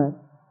 his parents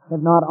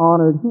have not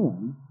honored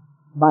him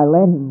by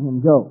letting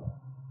him go.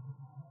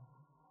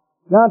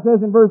 God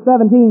says in verse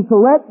 17,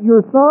 correct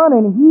your son,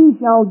 and he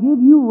shall give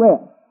you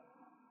rest.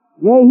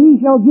 Yea, he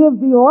shall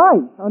give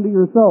delight unto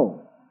your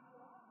soul.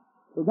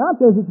 So God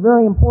says it's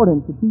very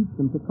important to teach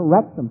them, to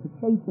correct them, to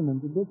chasten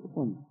them, to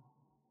discipline them.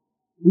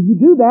 If you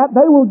do that,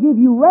 they will give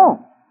you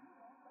rest.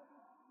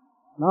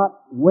 Not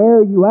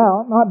wear you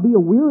out, not be a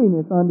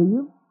weariness unto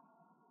you,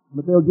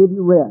 but they'll give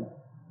you rest.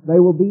 They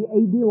will be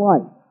a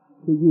delight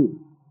to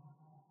you.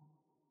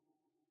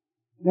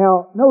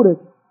 Now, notice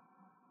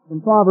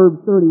in Proverbs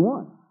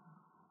 31,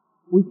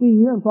 we see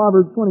here in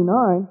Proverbs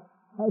 29,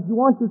 if you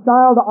want your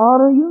child to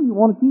honor you, you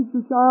want to teach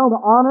your child to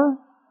honor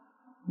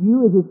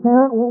you as his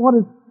parent, what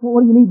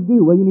do you need to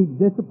do? Well, you need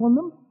to discipline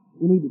them.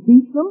 You need to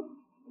teach them.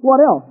 What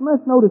else? And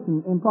let's notice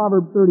in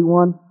Proverbs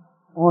 31,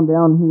 on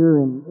down here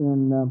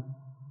in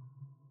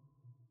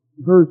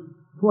verse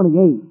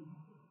 28.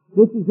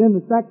 This is in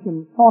the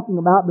section talking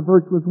about the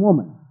virtuous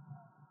woman.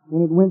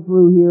 And it went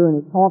through here and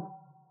it talks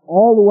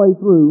all the way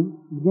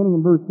through, beginning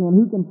in verse 10,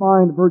 who can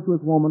find a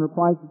virtuous woman? Her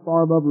price is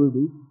far above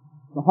rubies.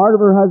 The heart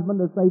of her husband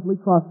does safely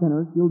trust in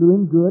her. She'll do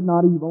him good,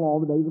 not evil, all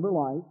the days of her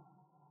life.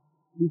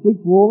 She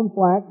seeks wool and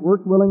flax,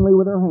 works willingly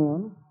with her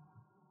hands.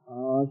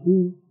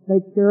 She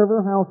takes care of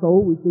her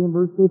household, we see in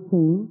verse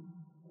 15.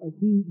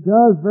 She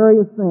does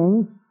various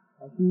things.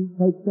 She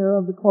takes care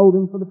of the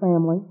clothing for the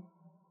family.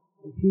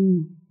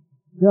 She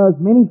does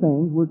many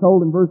things. We're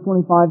told in verse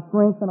 25,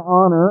 strength and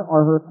honor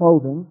are her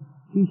clothing.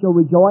 She shall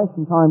rejoice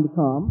in time to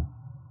come.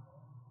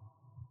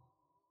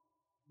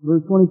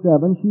 Verse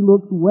 27, she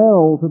looks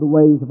well to the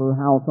ways of her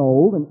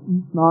household and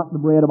eats not the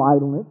bread of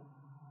idleness.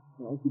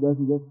 You know, she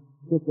doesn't just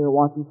sit there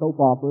watching soap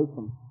operas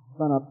from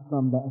sun up to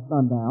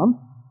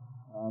sundown.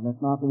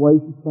 That's not the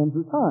way she spends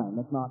her time.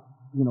 That's not,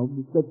 the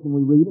description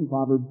we read in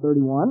Proverbs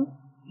 31.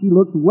 She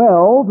looks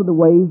well to the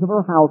ways of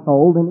her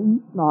household and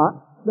eats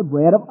not the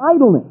bread of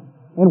idleness.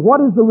 And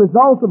what is the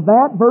result of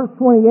that? Verse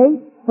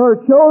 28,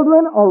 her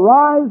children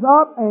arise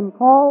up and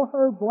call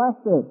her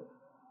blessed.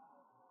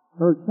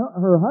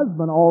 Her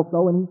husband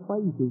also, and he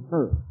praises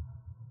her.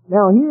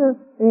 Now here,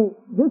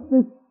 this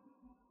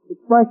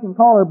expression,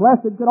 call her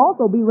blessed, could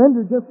also be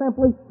rendered just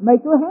simply,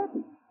 make her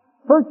happy.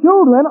 Her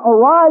children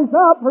arise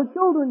up, her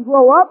children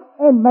grow up,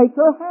 and make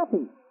her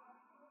happy.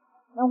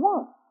 Now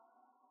what?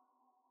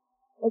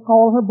 They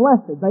call her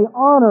blessed. They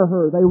honor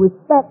her. They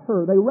respect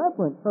her. They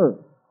reverence her.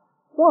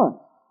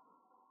 What?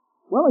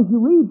 Well, as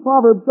you read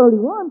Proverbs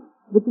 31,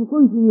 the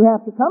conclusion you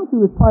have to come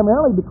to is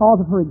primarily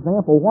because of her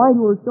example. Why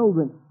do her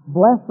children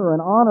bless her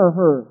and honor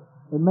her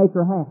and make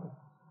her happy?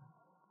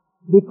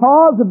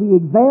 Because of the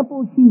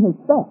example she has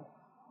set.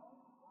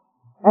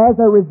 As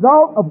a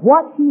result of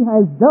what she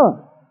has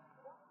done,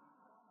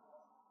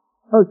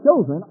 her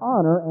children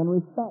honor and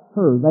respect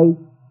her. They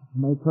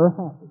make her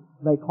happy.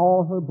 They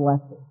call her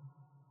blessed.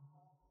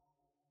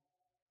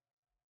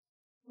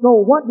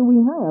 So what do we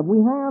have?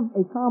 We have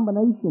a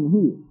combination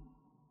here.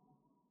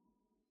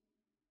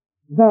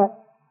 That,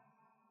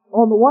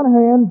 on the one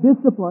hand,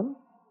 discipline,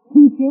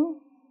 teaching,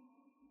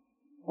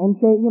 and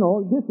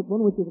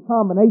discipline, which is a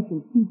combination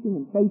of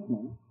teaching and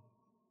chastening,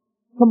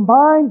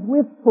 combines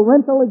with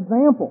parental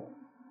example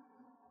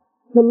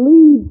to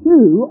lead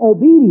to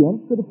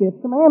obedience to the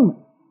fifth commandment.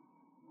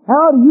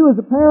 How do you as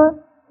a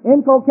parent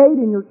inculcate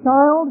in your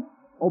child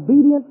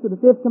obedience to the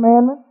fifth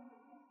commandment?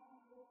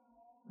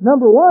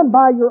 Number one,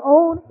 by your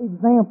own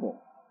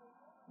example.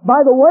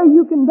 By the way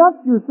you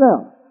conduct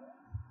yourself.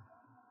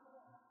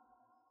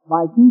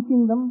 By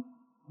teaching them,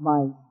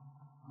 by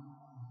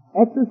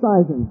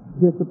exercising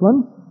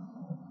discipline,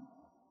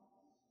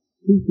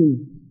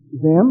 teaching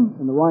them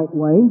in the right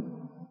way.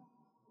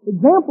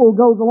 Example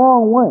goes a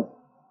long way.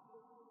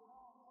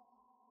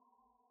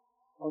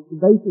 On the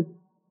basis,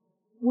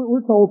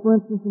 we're told, for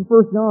instance, in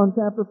 1 John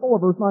chapter 4,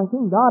 verse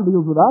 19, God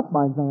deals with us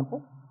by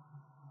example.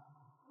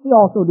 He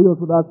also deals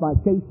with us by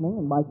chastening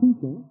and by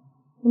teaching.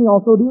 And He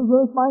also deals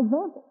with us by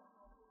example.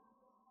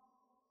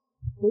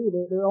 See,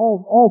 they're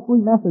all three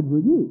methods are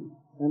used,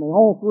 and they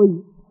all three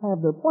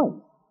have their place.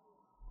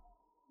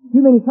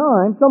 Too many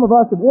times, some of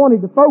us have wanted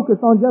to focus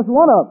on just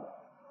one of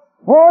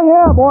them. Oh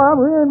yeah, boy, I'm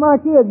rearing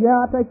my kid.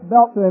 Yeah, I take the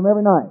belt to him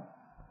every night.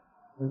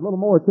 There's a little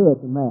more to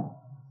it than that.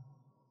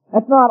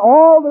 That's not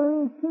all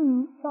there is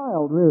to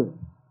child rearing.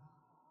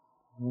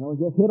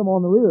 Just hit them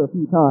on the rear a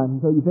few times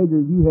until you figure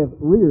you have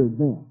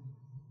reared them.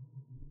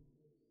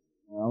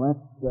 Well,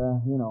 that's,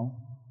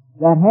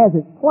 that has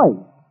its place.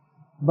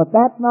 But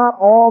that's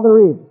not all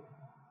there is,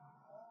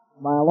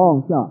 by a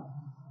long shot.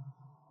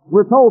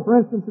 We're told, for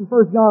instance, in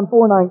 1 John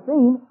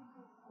 4:19,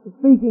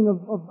 speaking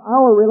of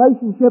our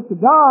relationship to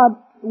God,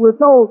 we're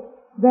told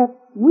that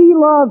we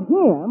love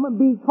Him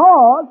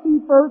because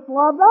He first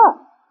loved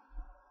us.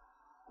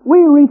 We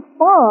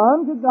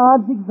respond to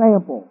God's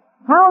example.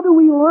 How do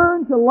we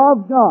learn to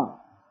love God?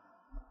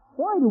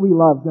 Why do we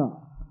love God?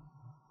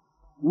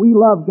 We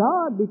love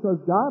God because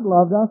God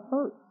loved us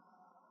first.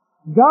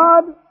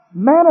 God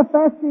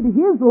manifested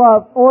His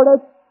love toward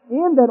us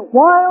in that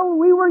while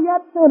we were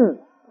yet sinners,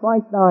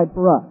 Christ died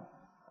for us.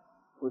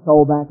 We're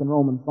told back in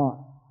Romans 5.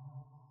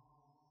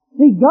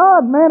 See,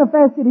 God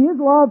manifested His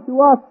love to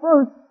us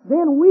first,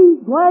 then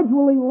we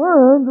gradually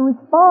learn to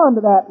respond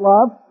to that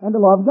love and to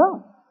love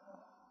God.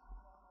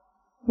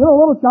 You know, a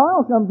little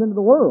child comes into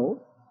the world,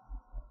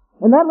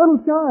 and that little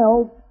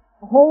child's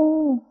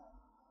whole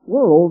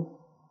world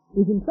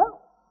is himself.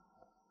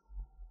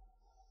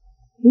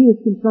 He is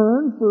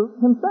concerned for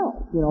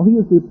himself. You know, he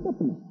is the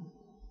epitome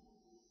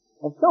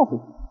of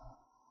selfishness.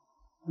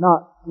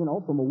 Not, you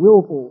know, from a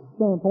willful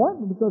standpoint,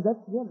 but because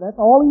that's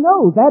all he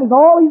knows. That is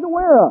all he's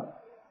aware of.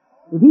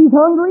 If he's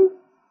hungry,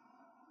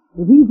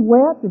 if he's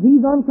wet, if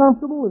he's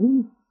uncomfortable, if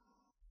he's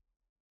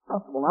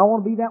comfortable, I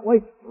want to be that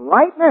way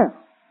right now.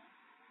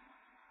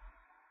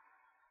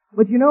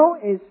 But you know,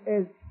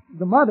 as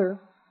the mother,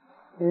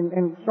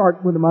 and starts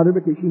with the mother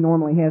because she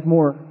normally has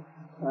more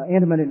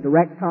intimate and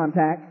direct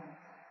contact,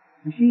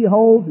 and she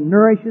holds and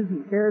nourishes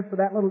and cares for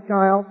that little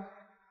child.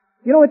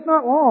 You know, it's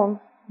not long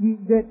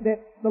that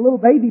the little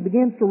baby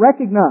begins to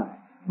recognize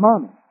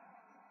Mommy.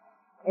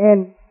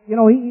 And, you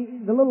know,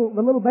 the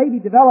little baby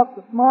develops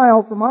a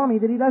smile for Mommy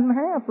that he doesn't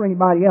have for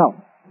anybody else.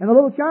 And the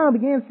little child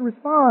begins to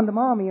respond to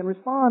Mommy and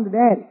respond to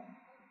Daddy.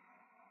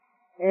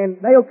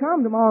 And they'll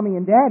come to Mommy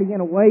and Daddy in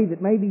a way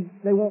that maybe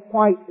they won't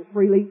quite as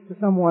freely to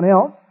someone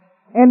else.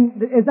 And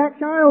as that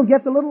child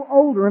gets a little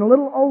older and a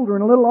little older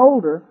and a little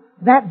older,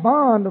 that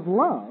bond of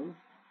love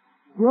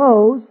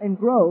grows and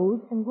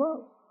grows and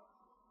grows.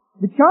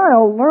 The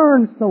child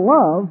learns to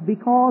love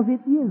because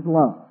it is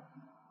love.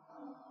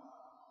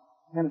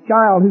 And a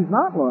child who's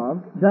not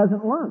loved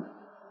doesn't learn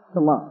to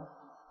love.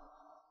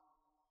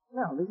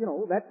 Now, you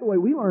know, that's the way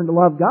we learn to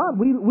love God.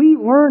 We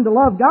learn to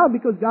love God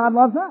because God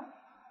loves us.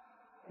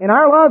 And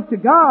our love to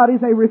God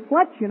is a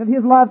reflection of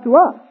His love to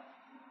us.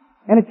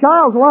 And a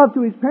child's love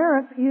to his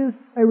parents is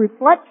a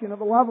reflection of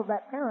the love of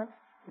that parent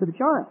to the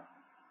child.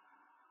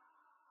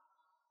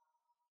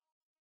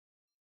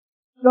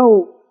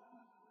 So,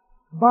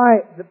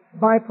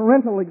 by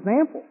parental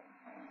example,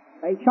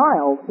 a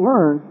child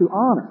learns to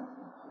honor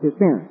his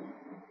parents.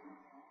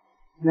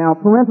 Now,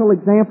 parental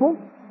example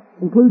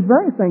includes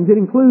various things. It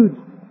includes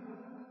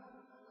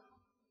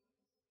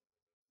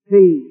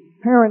the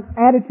parent's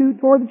attitude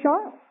toward the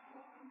child.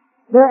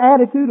 Their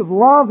attitude of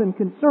love and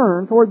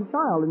concern toward the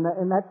child.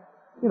 And that's,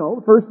 you know,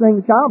 the first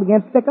thing the child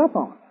begins to pick up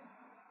on.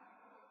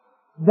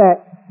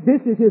 That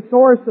this is his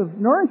source of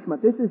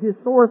nourishment. This is his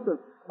source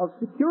of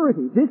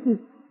security.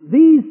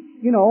 These,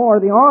 you know, are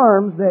the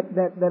arms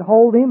that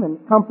hold him and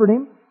comfort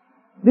him.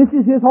 This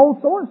is his whole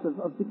source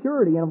of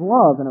security and of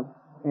love and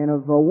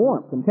of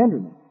warmth and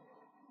tenderness.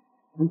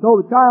 And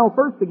so the child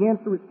first begins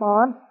to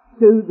respond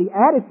to the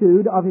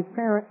attitude of his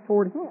parent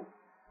toward him.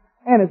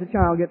 And as the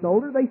child gets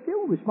older, they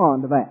still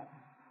respond to that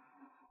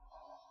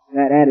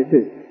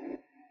attitude.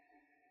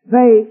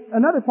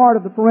 Another part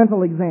of the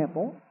parental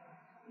example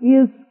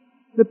is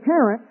the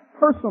parent's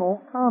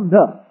personal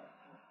conduct.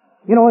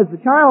 You know, as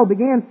the child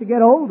begins to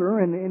get older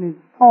and is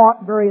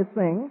taught various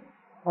things,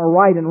 are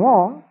right and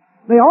wrong,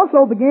 they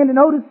also begin to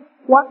notice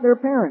what their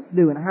parents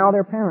do and how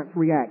their parents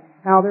react,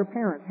 how their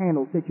parents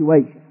handle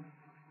situations.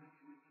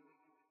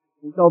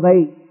 And so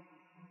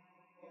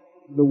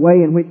the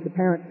way in which the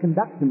parents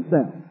conduct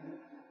themselves.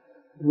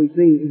 We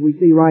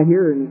see right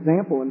here an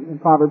example in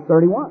Proverbs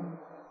 31.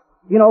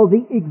 You know,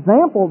 the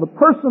example, the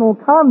personal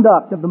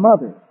conduct of the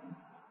mother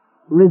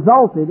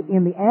resulted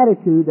in the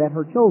attitude that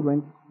her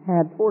children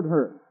had toward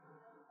her.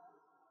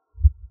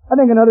 I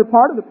think another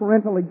part of the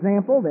parental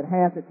example that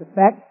has its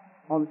effect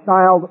on the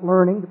child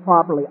learning to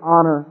properly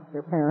honor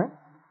their parents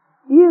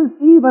is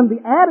even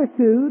the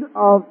attitude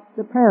of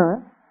the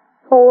parent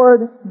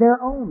toward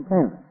their own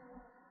parents.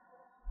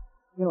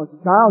 You know, as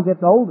the child gets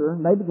older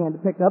and they begin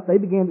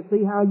to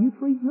see how you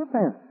treat your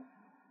parents.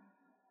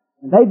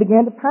 And they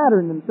begin to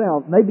pattern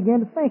themselves and they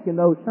begin to think in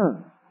those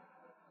terms.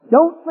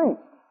 Don't think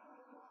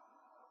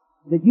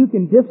that you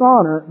can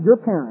dishonor your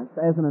parents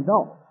as an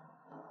adult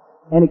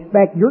and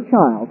expect your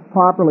child to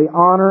properly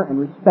honor and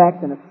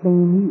respect and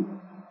esteem you.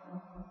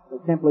 They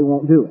simply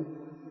won't do it.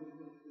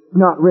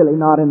 Not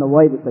in the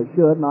way that they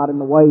should, not in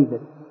the way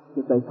that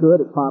they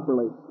could, if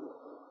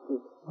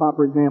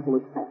proper example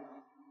is set.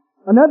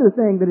 Another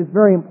thing that is a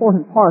very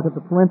important part of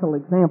the parental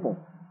example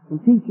in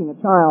teaching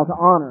a child to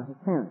honor his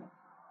parents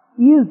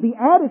is the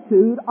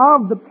attitude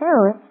of the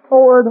parents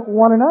toward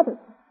one another.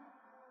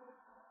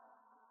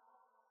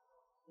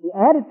 The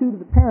attitude of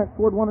the parents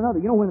toward one another.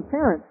 You know, when the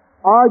parents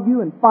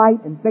argue and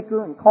fight and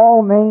bicker and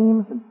call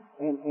names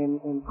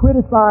and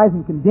criticize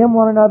and condemn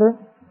one another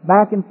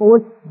back and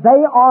forth,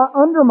 they are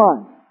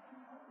undermining.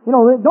 You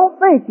know, don't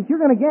think that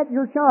you're going to get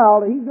your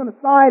child, he's going to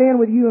side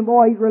in with you, and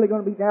boy, he's really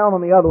going to be down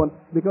on the other one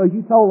because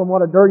you told them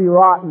what a dirty,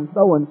 rotten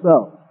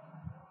so-and-so,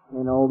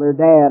 you know, their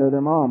dad or their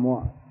mom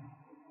was.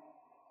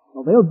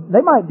 Well,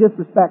 they might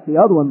disrespect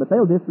the other one, but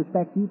they'll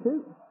disrespect you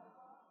too.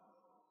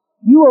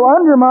 You will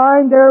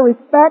undermine their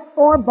respect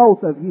for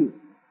both of you.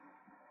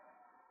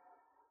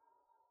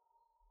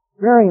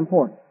 Very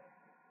important.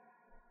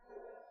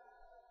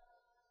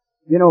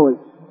 You know,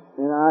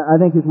 and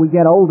I think as we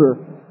get older,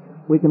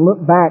 we can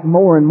look back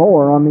more and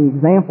more on the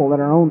example that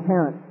our own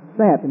parents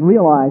set and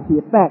realize the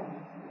effect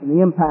and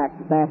the impact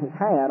that that has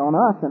had on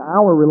us and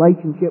our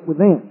relationship with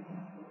them.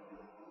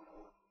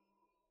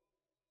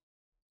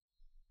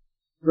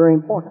 Very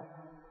important.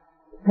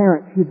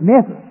 Parents should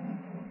never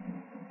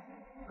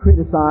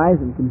criticize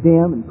and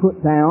condemn and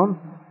put down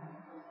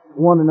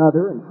one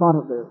another in front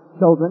of their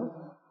children.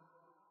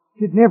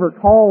 Should never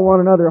call one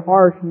another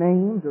harsh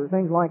names or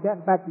things like that.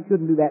 In fact, you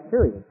shouldn't do that,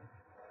 period.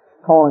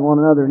 Calling one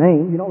another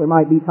names. You know, there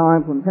might be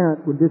times when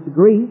parents would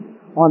disagree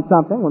on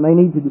something, when they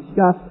need to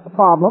discuss a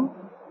problem.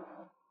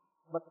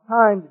 But the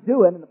time to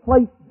do it and the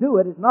place to do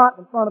it is not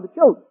in front of the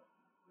children.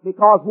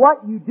 Because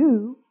what you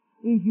do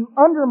is you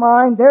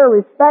undermine their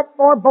respect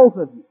for both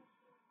of you.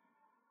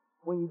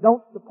 When you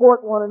don't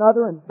support one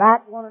another and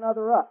back one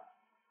another up.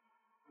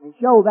 And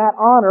show that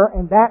honor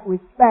and that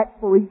respect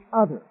for each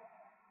other.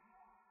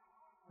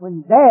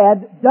 When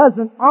Dad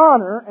doesn't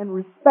honor and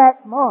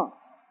respect Mom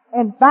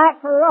and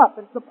back her up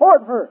and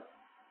support her.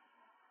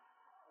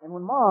 And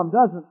when Mom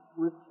doesn't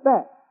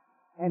respect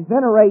and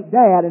venerate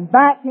Dad and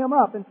back him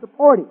up and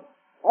support him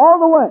all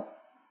the way,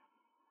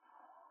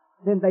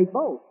 then they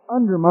both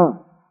undermine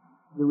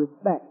the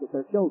respect that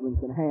their children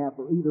can have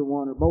for either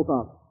one or both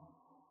of them.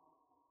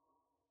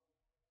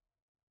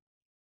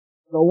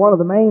 So one of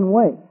the main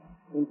ways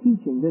in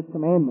teaching this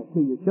commandment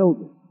to your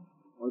children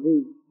are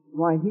these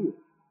right here.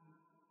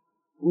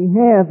 We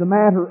have the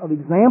matter of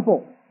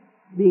example.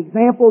 The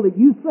example that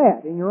you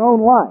set in your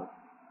own life,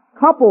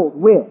 coupled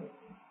with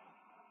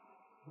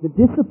the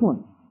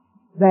discipline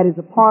that is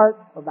a part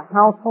of the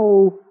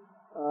household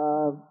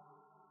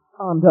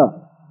conduct.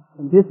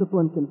 And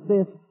discipline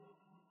consists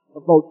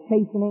of both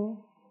chastening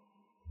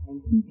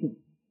and teaching.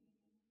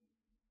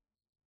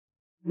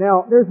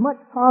 Now, there's much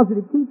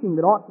positive teaching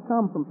that ought to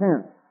come from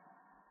parents.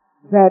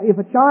 That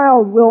if a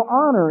child will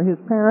honor his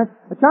parents,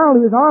 a child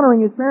who is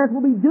honoring his parents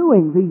will be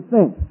doing these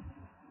things.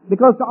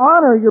 Because to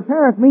honor your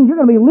parents means you're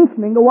going to be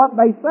listening to what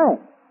they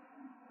say.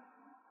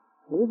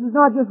 Well, this is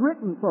not just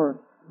written for,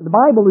 the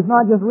Bible is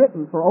not just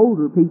written for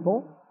older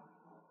people.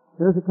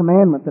 There's a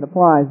commandment that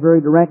applies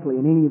very directly,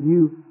 and any of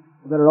you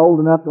that are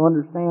old enough to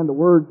understand the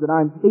words that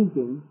I'm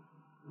speaking,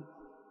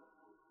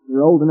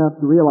 you're old enough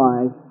to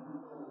realize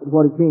that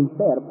what is being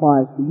said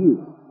applies to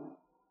you.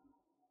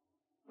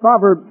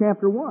 Proverbs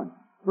chapter 1,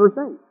 verse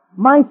 8.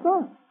 My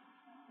son,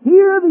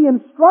 hear the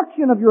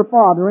instruction of your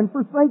father, and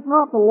forsake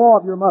not the law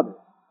of your mother.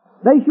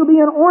 They shall be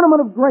an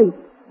ornament of grace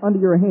under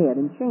your head,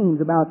 and chains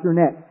about your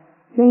neck.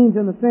 Chains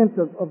in the sense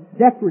of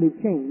decorative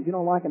chains,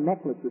 like a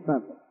necklace or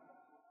something.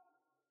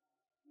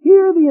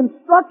 Hear the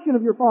instruction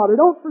of your father.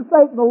 Don't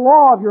forsake the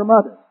law of your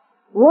mother.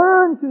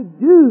 Learn to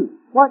do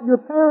what your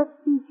parents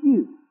teach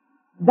you.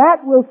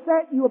 That will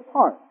set you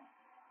apart.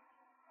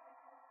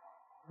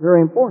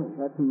 Very important.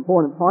 That's an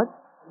important part.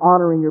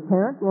 Honoring your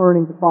parents,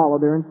 learning to follow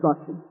their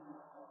instructions.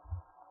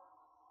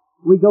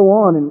 We go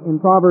on in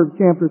Proverbs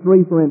chapter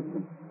 3, for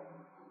instance.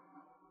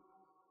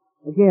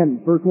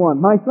 Again, verse 1.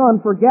 My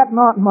son, forget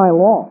not my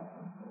law,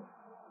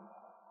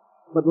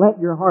 but let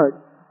your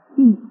heart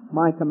keep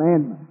my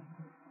commandments.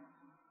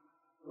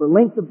 For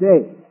length of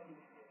days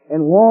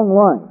and long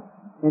life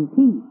and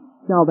peace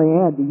shall they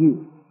add to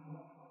you.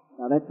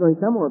 Now that's very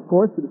similar, of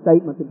course, to the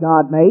statement that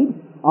God made.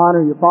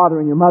 Honor your father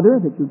and your mother,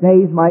 that your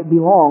days might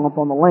be long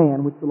upon the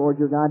land which the Lord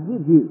your God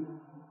gives you.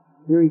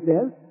 Here he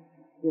says,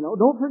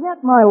 don't forget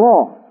my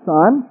law,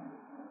 son.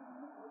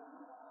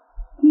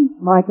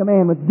 Keep my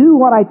commandments. Do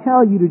what I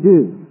tell you to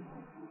do.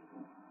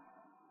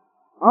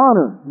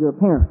 Honor your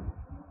parents.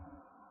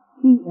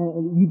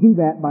 You do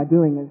that by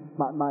doing it,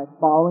 by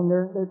following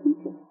their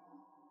teaching.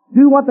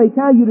 Do what they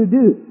tell you to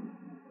do,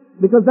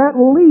 because that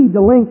will lead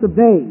to length of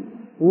days,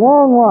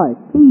 long life,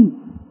 peace.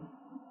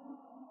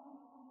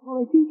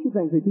 Well, they teach you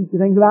things. They teach you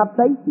things about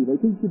safety.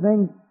 They teach you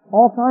things,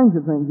 all kinds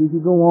of things as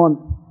you go on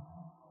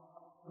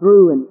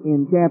through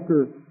in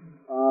chapter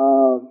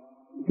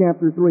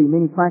 3,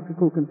 many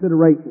practical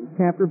considerations.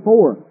 Chapter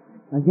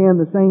 4, again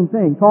the same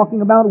thing,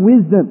 talking about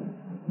wisdom.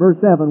 Verse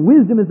 7,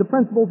 wisdom is the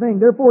principal thing.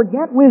 Therefore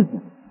get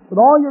wisdom. With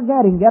all you're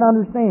getting, get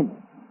understanding.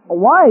 A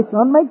wise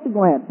son makes a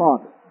glad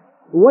father.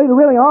 The way to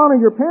really honor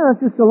your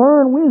parents is to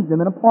learn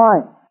wisdom and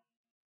apply it.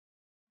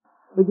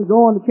 We could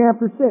go on to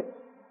chapter 6.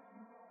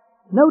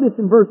 Notice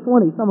in verse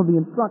 20 some of the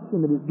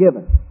instruction that is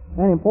given.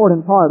 An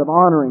important part of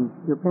honoring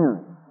your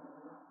parents.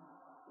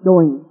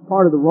 Showing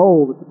part of the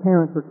role that the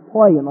parents are to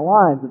play in the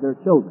lives of their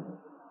children.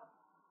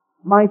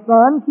 My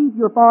son, keep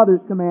your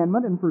father's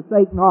commandment and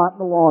forsake not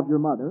the law of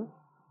your mother.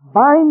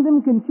 Bind them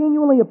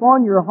continually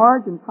upon your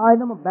heart and tie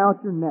them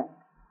about your neck.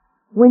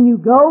 When you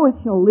go, it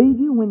shall lead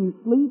you. When you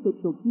sleep, it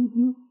shall keep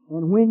you.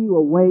 And when you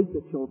awake,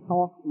 it shall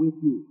talk with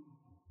you.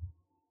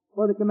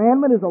 For the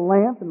commandment is a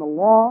lamp, and the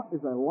law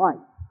is a light,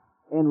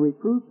 and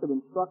reproofs of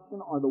instruction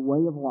are the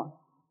way of life.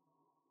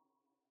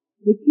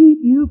 To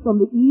keep you from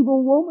the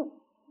evil woman,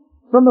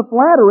 from the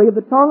flattery of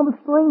the tongue of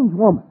a strange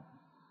woman.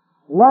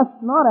 Lust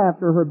not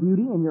after her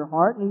beauty in your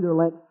heart, neither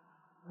let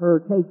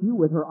her take you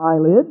with her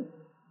eyelids.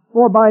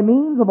 For by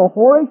means of a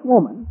whorish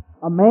woman,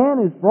 a man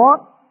is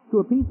brought to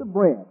a piece of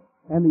bread,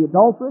 and the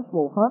adulteress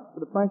will hunt for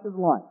the precious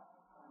life.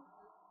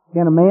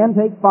 Can a man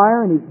take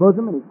fire in his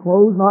bosom and his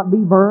clothes not be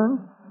burned?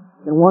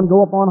 Can one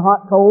go upon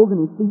hot coals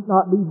and his feet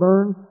not be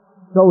burned?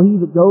 So he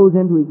that goes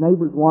into his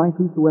neighbor's wife,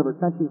 whosoever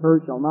touches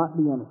her shall not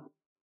be innocent.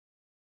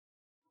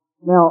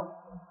 Now,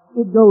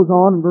 it goes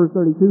on in verse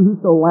 32,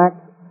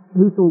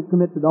 whoso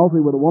commits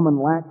adultery with a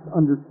woman lacks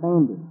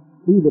understanding.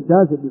 He that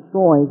does it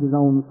destroys his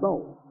own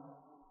soul.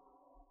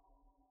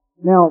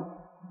 Now,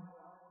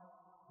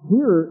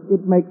 here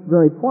it makes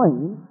very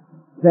plain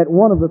that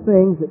one of the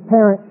things that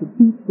parents should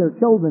teach their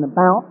children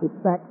about is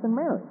sex and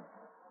marriage.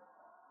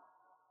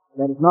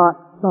 That is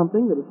not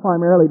something that is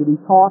primarily to be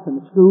taught in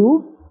the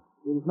schools.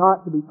 It is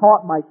not to be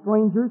taught by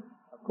strangers.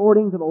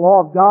 According to the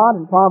law of God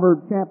in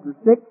Proverbs chapter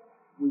 6,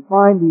 we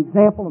find the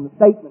example and the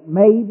statement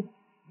made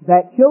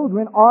that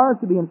children are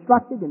to be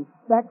instructed in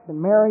sex and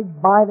marriage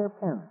by their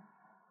parents.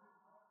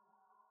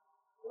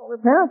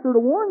 Their parents are to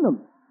warn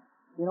them.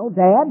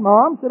 Dad,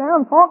 Mom, sit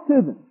down and talk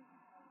to them.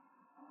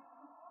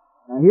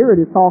 Now here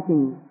it is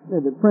talking,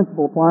 the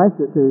principle applies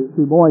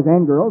to boys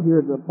and girls. Here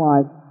it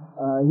applies,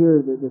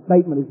 here the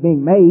statement is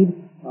being made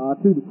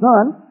to the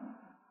son.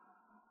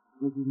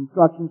 This is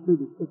instructions to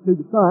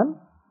the son.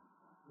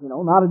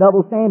 Not a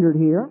double standard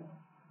here.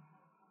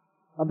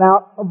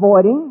 About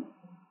avoiding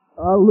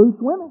loose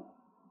women.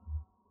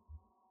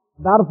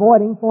 About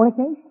avoiding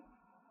fornication.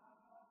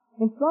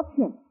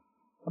 Instruction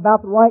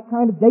about the right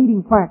kind of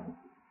dating practice.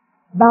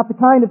 About the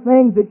kind of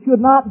things that should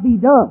not be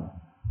done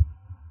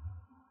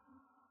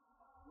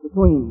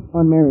between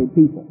unmarried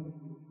people.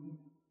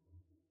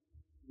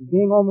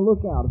 Being on the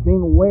lookout, of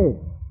being aware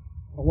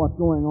of what's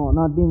going on,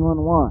 not being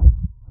unwise.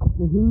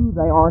 To who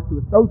they are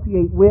to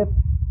associate with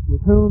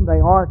whom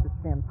they are to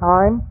spend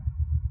time,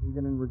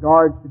 even in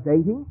regards to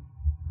dating,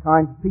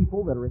 kinds of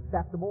people that are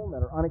acceptable,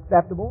 that are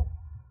unacceptable.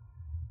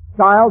 A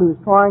child who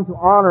is trying to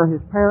honor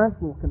his parents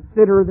will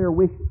consider their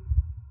wishes,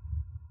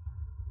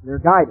 their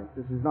guidance.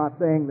 This is not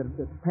saying that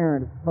the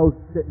parent is supposed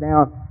to sit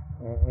down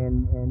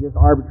and just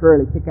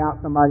arbitrarily pick out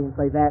somebody and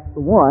say that's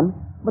the one,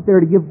 but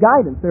they're to give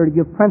guidance, they're to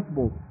give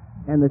principles,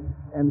 and the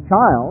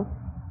child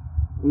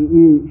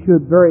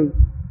should very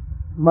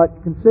much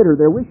consider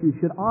their wishes,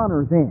 should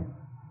honor them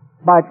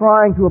by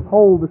trying to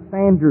uphold the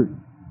standards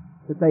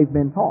that they've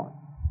been taught.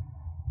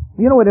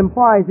 It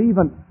implies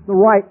even the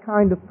right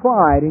kind of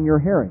pride in your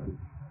heritage,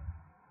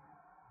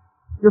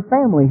 your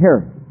family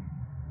heritage,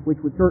 which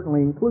would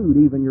certainly include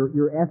even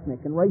your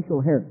ethnic and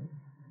racial heritage.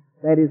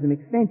 That is an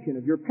extension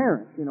of your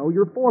parents,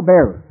 your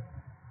forebearers.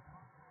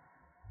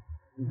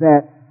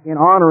 That in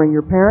honoring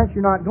your parents,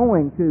 you're not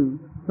going to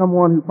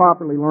someone who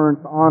properly learns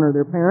to honor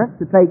their parents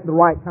to take the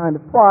right kind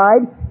of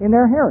pride in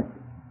their heritage.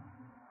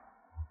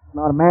 It's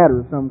not a matter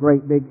of some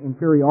great big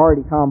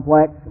inferiority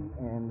complex,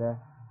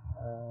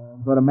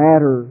 but a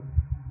matter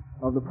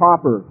of the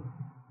proper,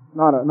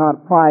 not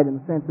a pride in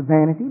the sense of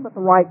vanity, but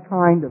the right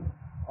kind of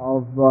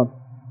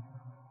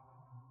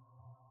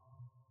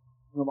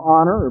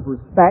honor, of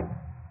respect,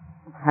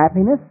 of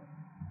happiness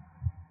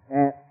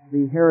at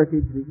the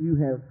heritage that you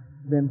have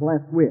been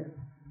blessed with,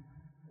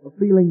 of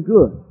feeling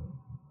good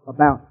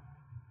about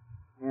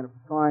it, and of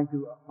trying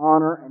to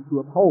honor and to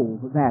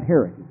uphold that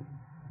heritage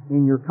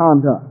in your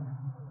conduct.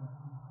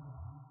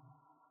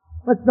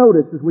 Let's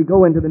notice as we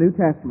go into the New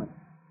Testament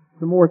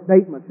some more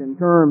statements in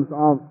terms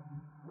of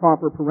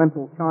proper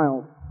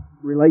parental-child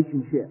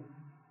relationship.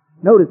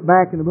 Notice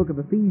back in the book of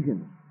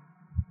Ephesians.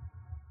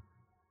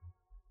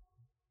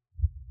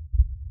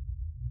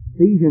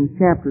 Ephesians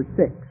chapter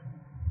 6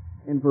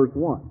 and verse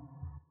 1.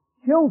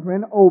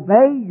 Children,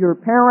 obey your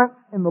parents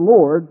in the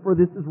Lord, for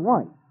this is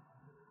right.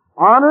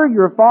 Honor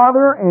your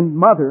father and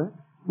mother,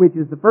 which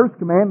is the first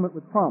commandment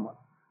with promise,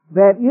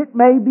 that it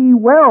may be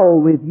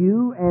well with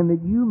you and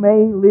that you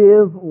may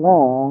live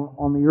long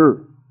on the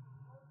earth.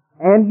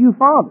 And you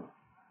fathers,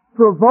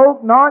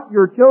 provoke not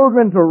your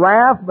children to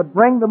wrath, but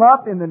bring them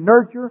up in the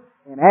nurture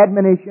and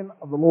admonition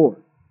of the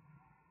Lord.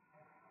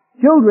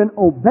 Children,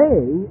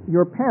 obey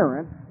your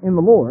parents in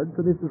the Lord,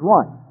 for this is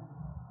right.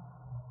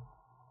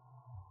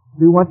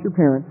 Do what your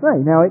parents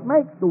say. Now, it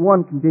makes the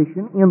one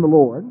condition in the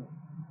Lord,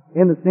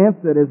 in the sense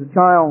that as a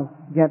child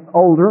gets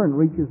older and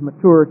reaches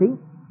maturity,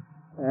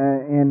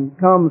 and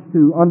comes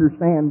to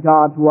understand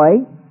God's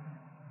way,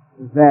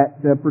 that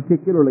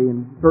particularly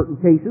in certain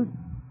cases,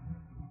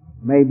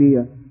 maybe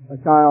a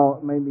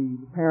child, maybe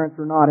the parents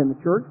are not in the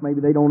church,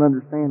 maybe they don't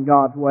understand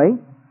God's way,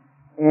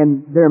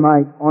 and there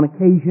might, on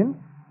occasion,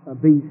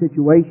 be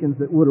situations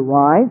that would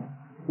arise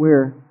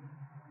where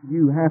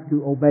you have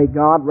to obey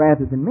God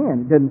rather than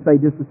men. It doesn't say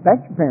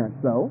disrespect your parents,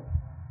 though.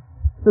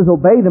 It says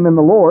obey them in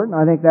the Lord, and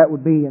I think that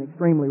would be an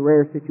extremely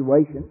rare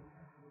situation.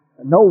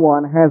 No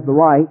one has the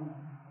right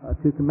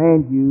to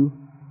command you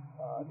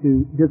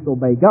to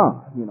disobey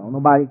God.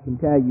 Nobody can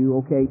tell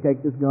you, okay,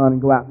 take this gun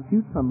and go out and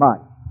shoot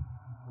somebody,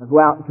 or go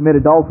out and commit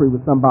adultery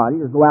with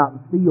somebody, or go out and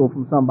steal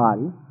from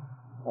somebody,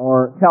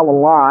 or tell a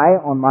lie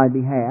on my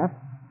behalf.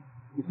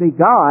 You see,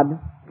 God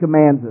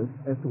commands us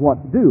as to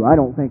what to do. I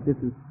don't think this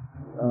is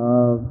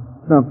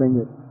something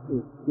that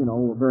is,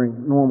 a very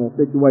normal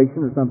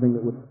situation or something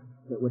that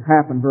would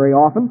happen very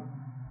often.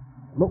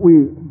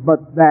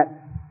 But that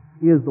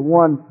is the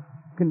one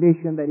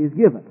condition that is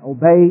given.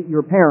 Obey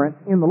your parents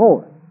in the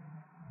Lord.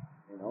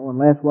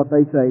 unless what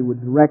they say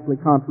would directly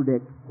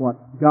contradict what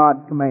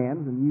God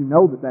commands, and you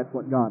know that that's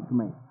what God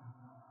commands.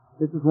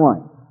 This is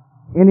right.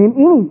 And in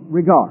any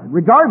regard,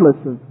 regardless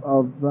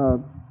of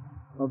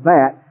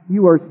that,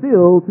 you are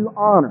still to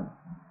honor,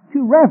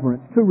 to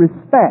reverence, to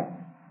respect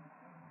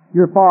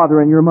your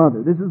father and your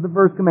mother. This is the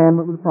first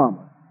commandment with the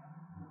promise.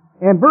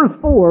 And verse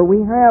 4,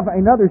 we have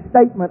another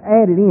statement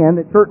added in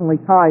that certainly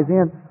ties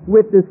in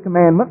with this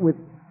commandment, with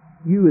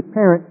you as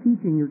parents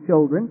teaching your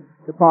children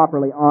to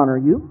properly honor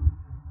you.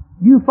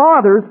 You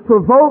fathers,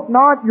 provoke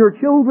not your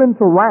children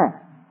to wrath,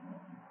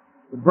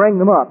 but bring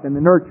them up in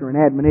the nurture and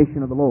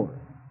admonition of the Lord.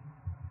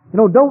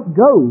 Don't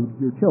goad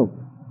your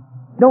children.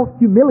 Don't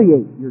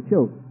humiliate your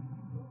children.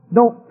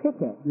 Don't pick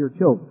at your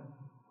children.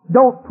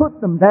 Don't put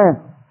them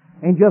down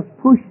and just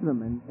push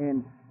them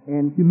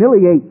and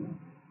humiliate them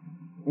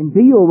and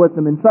deal with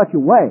them in such a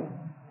way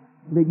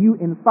that you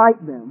incite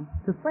them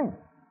to sin.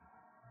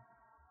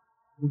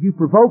 That you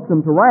provoke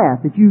them to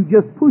wrath, that you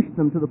just push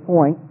them to the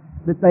point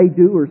that they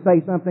do or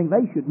say something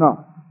they should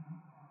not.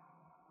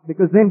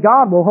 Because then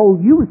God will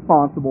hold you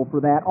responsible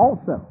for that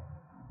also.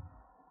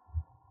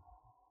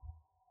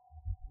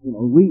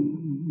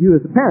 You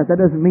as a parent, that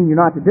doesn't mean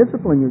you're not to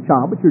discipline your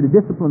child, but you're to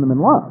discipline them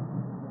in love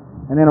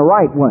and in a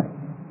right way,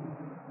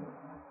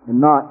 and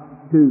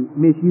not to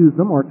misuse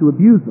them or to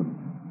abuse them.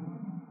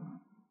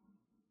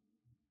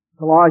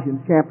 Colossians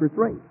chapter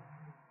 3.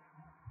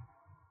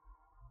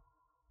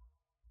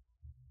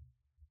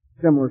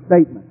 Similar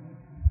statement.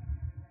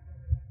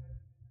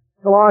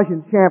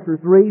 Colossians chapter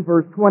 3,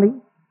 verse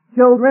 20.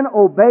 Children,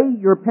 obey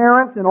your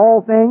parents in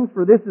all things,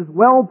 for this is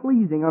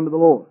well-pleasing unto the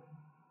Lord.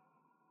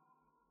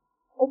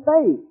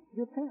 Obey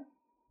your parents.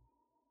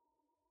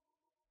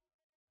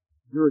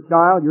 You're a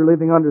child, you're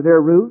living under their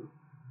roof,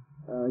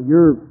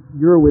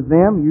 you're with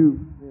them,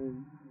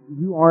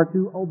 you are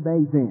to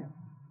obey them.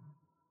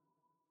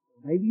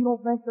 Maybe you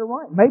don't think they're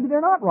right. Maybe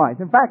they're not right.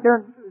 In fact,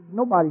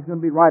 nobody's going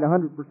to be right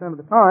 100% of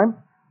the time,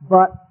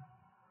 but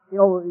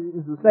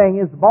as the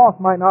saying is, the boss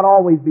might not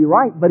always be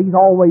right, but he's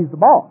always the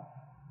boss.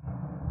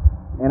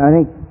 And I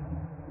think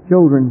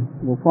children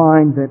will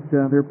find that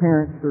their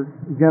parents are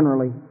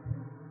generally,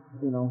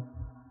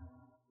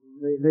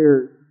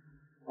 they're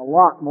a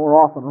lot more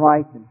often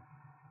right than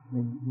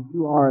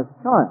you are as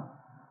a child.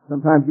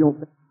 Sometimes you don't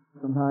think,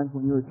 sometimes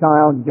when you're a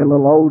child, you get a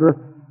little older.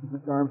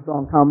 Mr.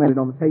 Armstrong commented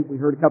on the tape we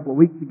heard a couple of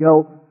weeks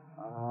ago.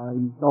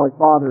 He saw his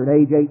father at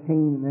age 18,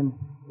 and then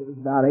it was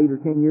about 8 or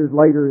 10 years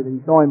later that he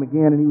saw him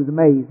again, and he was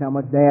amazed how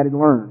much Dad had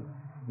learned,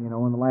 in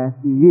the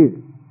last few years.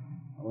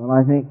 Well,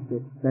 I think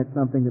that's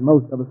something that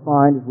most of us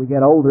find as we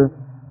get older,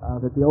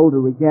 that the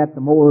older we get,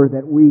 the more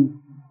that we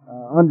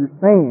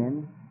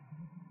understand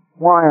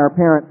why our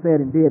parents said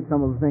and did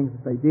some of the things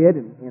that they did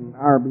in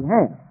our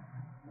behalf.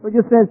 So it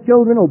just says,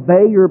 children,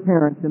 obey your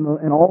parents in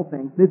all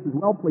things. This is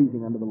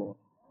well-pleasing unto the Lord.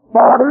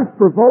 Fathers,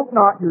 provoke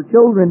not your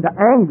children to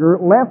anger,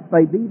 lest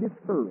they be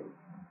discouraged.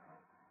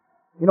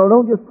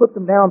 Don't just put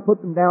them down, because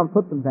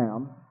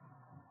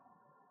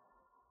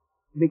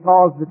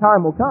the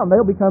time will come,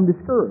 they'll become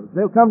discouraged.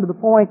 They'll come to the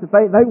point that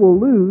they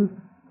will lose,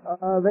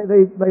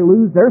 they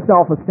lose their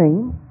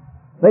self-esteem.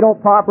 They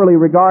don't properly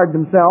regard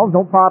themselves,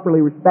 don't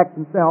properly respect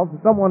themselves. And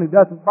someone who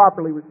doesn't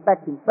properly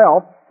respect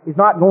himself is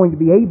not going to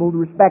be able to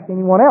respect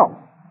anyone else.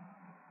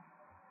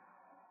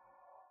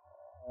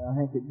 I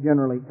think it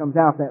generally comes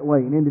out that way.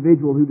 An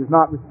individual who does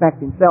not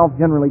respect himself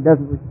generally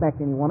doesn't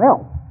respect anyone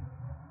else.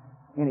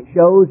 And it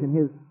shows in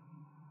his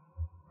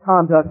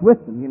conduct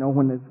with them.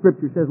 When the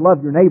Scripture says,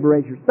 love your neighbor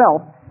as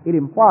yourself, it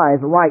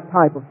implies a right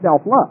type of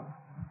self-love.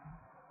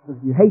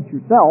 If you hate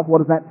yourself, what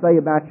does that say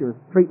about your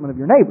treatment of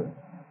your neighbor?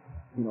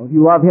 If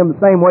you love him the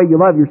same way you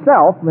love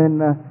yourself,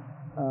 then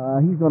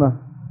he's going to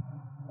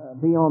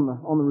be on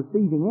the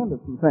receiving end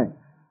of some things.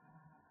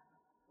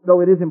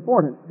 So it is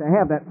important to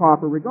have that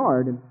proper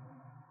regard, and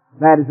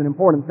that is an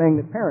important thing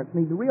that parents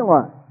need to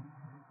realize.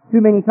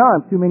 Too many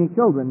times, too many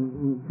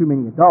children, too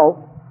many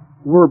adults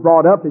were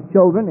brought up as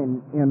children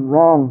in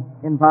wrong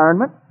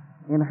environments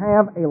and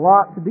have a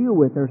lot to deal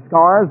with. There are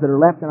scars that are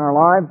left in our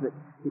lives that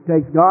it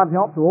takes God's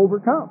help to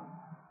overcome.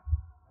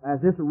 Is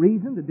this a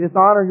reason to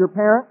dishonor your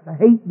parents, to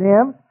hate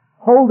them,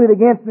 hold it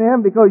against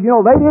them because,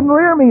 they didn't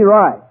rear me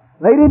right.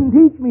 They didn't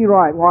teach me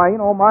right. Why,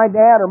 my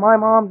dad or my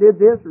mom did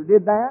this or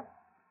did that.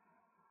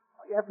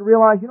 You have to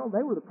realize,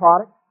 they were the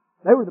product.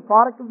 They were the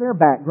product of their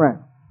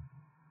background.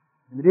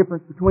 And the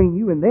difference between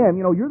you and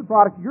them, you're the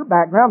product of your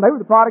background. They were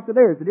the product of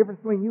theirs. The difference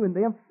between you and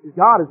them is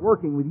God is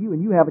working with you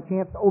and you have a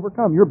chance to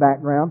overcome your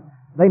background.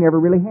 They never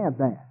really had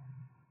that.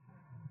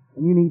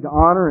 And you need to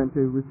honor and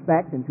to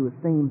respect and to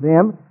esteem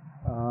them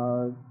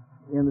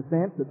in the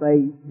sense that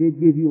they did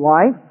give you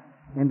life,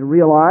 and to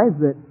realize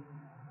that,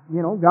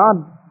 God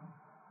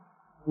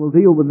will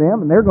deal with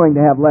them and they're going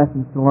to have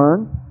lessons to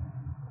learn.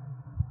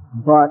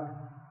 But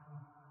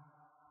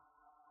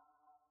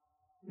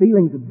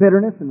feelings of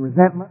bitterness and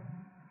resentment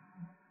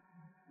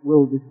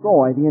will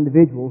destroy the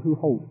individual who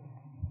holds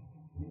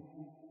it.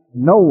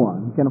 No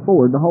one can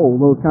afford to hold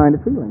those kind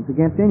of feelings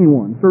against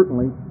anyone,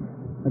 certainly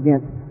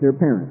against their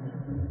parents.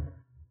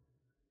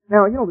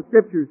 Now, the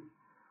Scriptures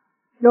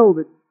show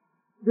that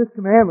this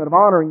commandment of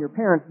honoring your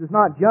parents does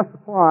not just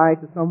apply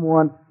to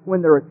someone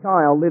when they're a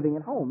child living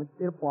at home.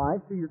 It applies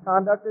to your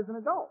conduct as an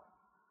adult.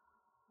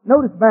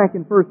 Notice back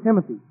in 1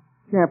 Timothy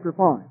chapter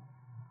 5.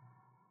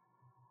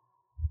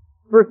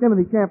 1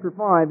 Timothy chapter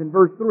 5 and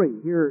verse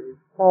 3. Here is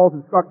Paul's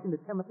instruction to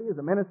Timothy as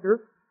a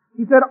minister.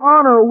 He said,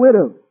 honor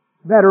widows,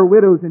 better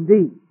widows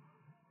indeed.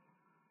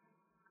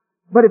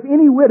 But if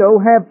any widow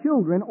have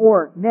children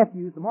or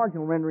nephews, the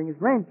marginal rendering is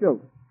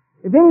grandchildren.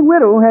 If any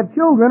widow have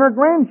children or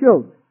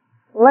grandchildren,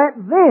 let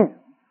them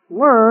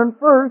learn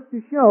first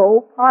to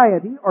show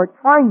piety or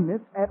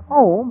kindness at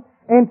home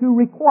and to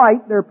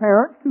requite their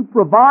parents, to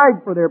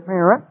provide for their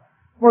parents,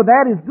 for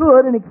that is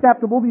good and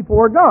acceptable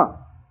before God.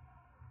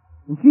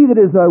 And she that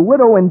is a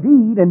widow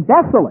indeed and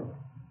desolate,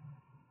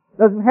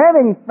 doesn't have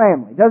any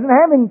family, doesn't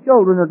have any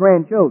children or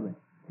grandchildren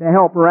to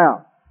help her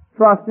out,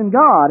 trusts in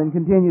God and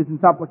continues in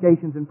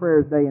supplications and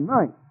prayers day and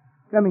night.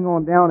 Coming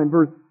on down in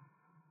verse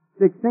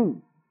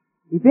 16.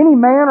 If any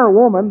man or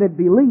woman that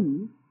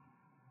believes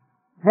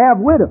have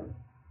widows,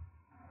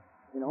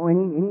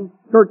 any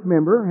church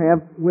member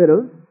have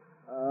widows,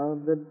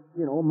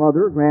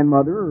 mother,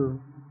 grandmother, or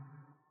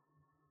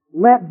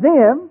let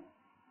them,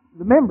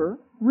 the member,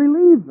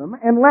 relieve them,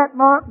 and let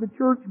not the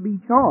church be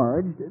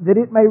charged, that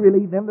it may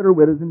relieve them that are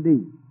widows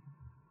indeed.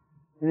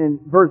 And in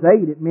verse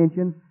 8 it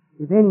mentions,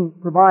 if any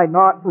provide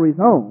not for his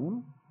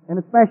own, and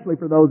especially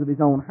for those of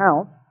his own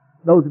house,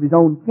 those of his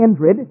own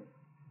kindred,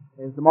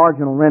 as the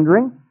marginal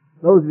rendering,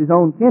 those of his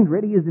own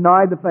kindred, he has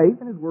denied the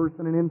faith and is worse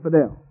than an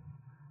infidel.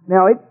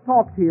 Now it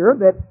talks here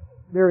that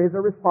there is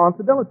a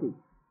responsibility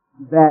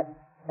that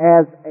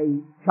as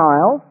a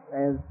child,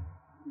 as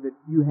that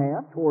you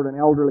have toward an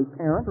elderly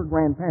parent or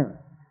grandparent.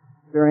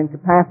 If they're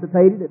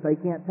incapacitated, if they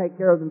can't take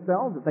care of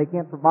themselves, if they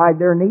can't provide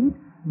their needs,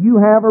 you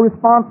have a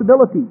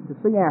responsibility to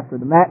see after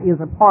them. That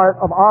is a part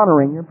of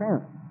honoring your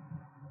parents.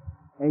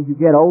 As you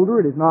get older,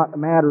 it is not a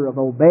matter of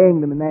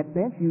obeying them in that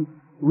sense. You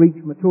reach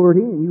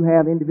maturity and you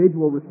have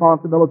individual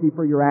responsibility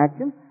for your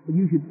actions, but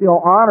you should still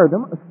honor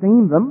them,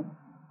 esteem them,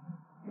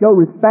 show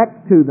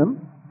respect to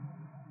them,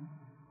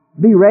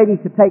 be ready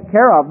to take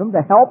care of them,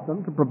 to help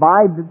them, to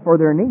provide for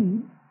their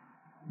needs,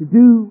 to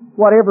do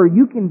whatever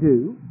you can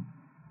do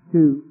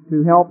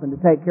to help and to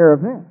take care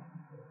of them.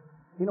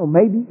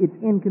 Maybe it's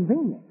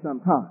inconvenient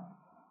sometimes.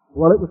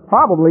 Well, it was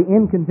probably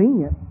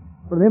inconvenient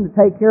for them to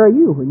take care of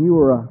you when you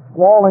were a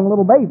squalling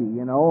little baby,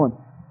 and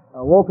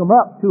woke them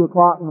up 2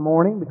 o'clock in the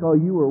morning because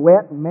you were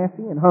wet and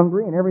messy and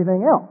hungry and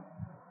everything else.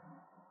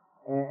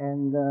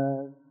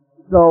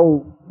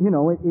 So,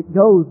 it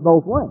goes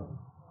both ways.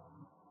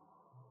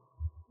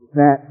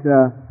 That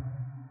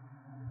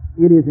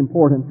it is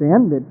important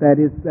then that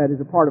is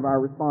a part of our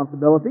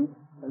responsibility,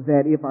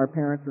 that if our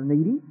parents are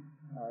needy,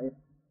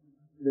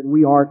 that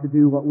we are to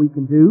do what we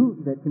can do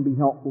that can be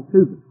helpful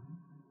to them.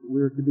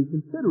 We're to be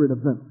considerate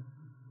of them.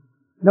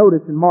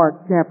 Notice in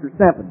Mark chapter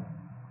 7.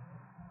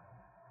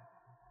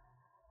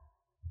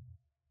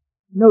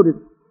 Notice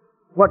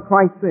what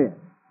Christ said.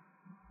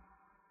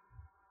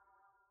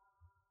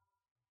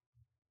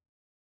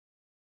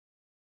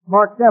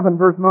 Mark 7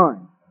 verse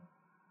 9.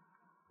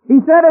 He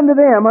said unto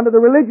them, unto the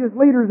religious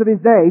leaders of his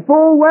day,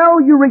 full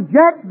well you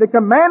reject the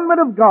commandment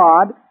of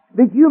God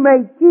that you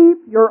may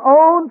keep your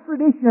own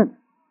tradition.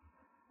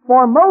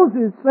 For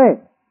Moses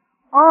said,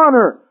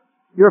 honor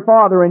your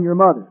father and your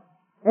mother.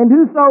 And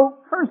whoso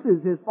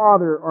curses his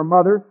father or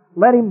mother,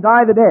 let him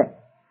die the death.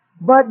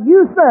 But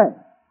you say,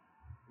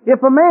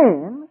 if a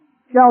man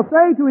shall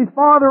say to his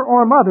father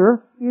or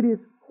mother, it is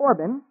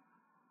Corban,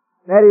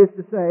 that is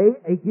to say,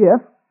 a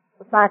gift,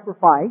 a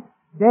sacrifice,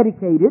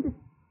 dedicated,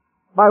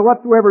 by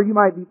whatsoever you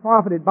might be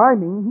profited by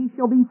me, he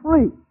shall be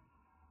free.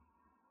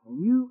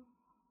 And you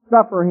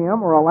suffer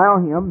him or allow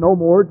him no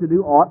more to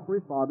do aught for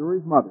his father or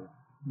his mother,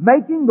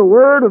 making the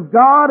word of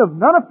God of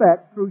none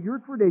effect through your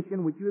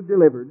tradition which you have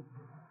delivered,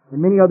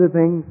 and many other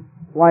things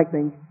like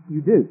things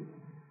you do.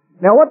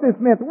 Now what this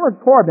meant, the word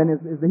Corban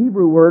is the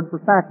Hebrew word for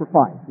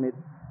sacrifice, and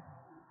it's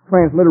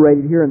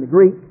transliterated here in the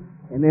Greek,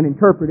 and then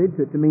interpreted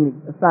to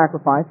mean a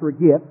sacrifice or a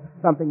gift,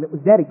 something that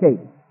was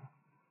dedicated.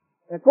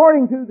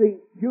 According to the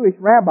Jewish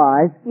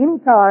rabbis,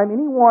 anytime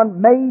anyone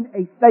made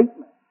a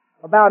statement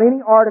about any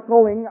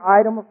article, any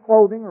item of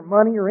clothing or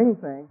money or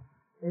anything,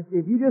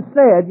 if you just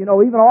said,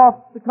 even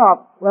off the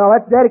cuff, well,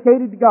 that's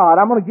dedicated to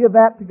God, I'm going to give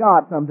that to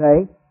God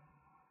someday,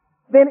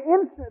 then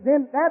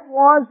that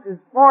was, as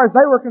far as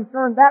they were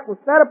concerned, that was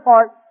set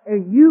apart,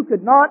 and you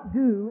could not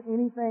do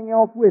anything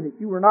else with it.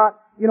 You were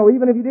not,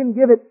 even if you didn't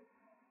give it,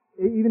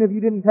 even if you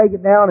didn't take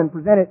it down and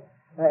present it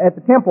at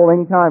the temple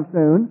anytime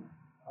soon,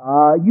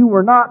 you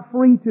were not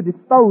free to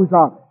dispose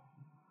of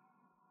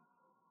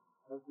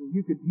it.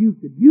 You could use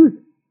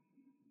it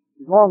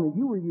as long as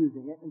you were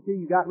using it until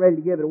you got ready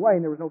to give it away,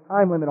 and there was no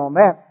time limit on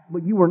that.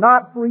 But you were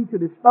not free to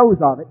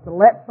dispose of it, to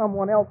let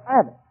someone else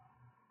have it.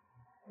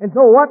 And so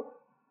what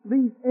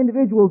these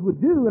individuals would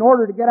do in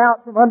order to get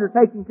out from under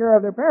taking care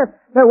of their parents,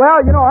 say, well,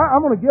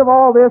 I'm going to give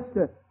all this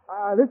to,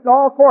 this is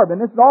all Corban,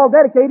 this is all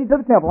dedicated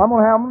to the temple. I'm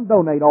going to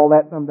donate all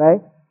that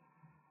someday.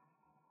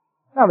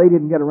 Now, they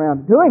didn't get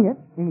around to doing it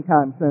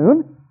anytime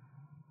soon.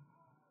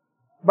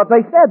 But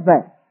they said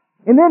that.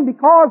 And then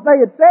because they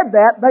had said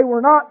that, they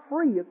were not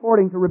free,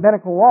 according to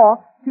rabbinical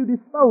law, to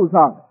dispose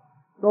of it.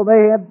 So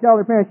they had to tell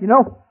their parents,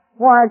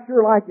 I'd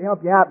sure like to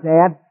help you out,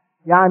 Dad.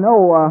 Yeah, I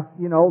know,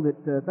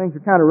 that things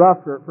are kind of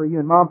rough for you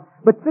and Mom.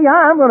 But see,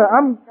 I'm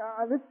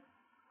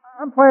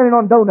planning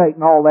on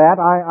donating all that.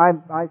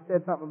 I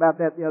said something about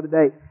that the other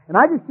day. And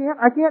I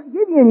can't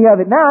give you any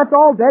of it now. It's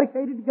all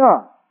dedicated to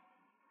God.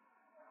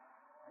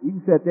 You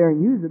can sit there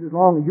and use it as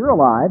long as you're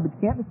alive, but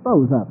you can't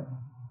dispose of it.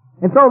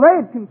 And so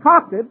they had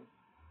concocted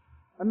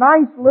a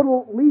nice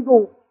little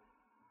legal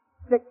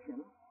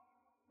fiction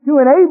to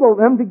enable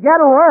them to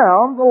get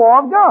around the law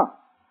of God.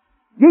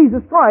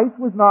 Jesus Christ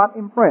was not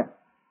impressed.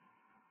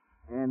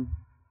 And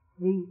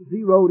He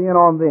zeroed in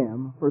on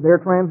them for their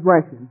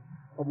transgression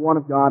of one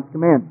of God's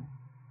commandments.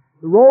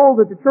 The role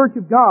that the Church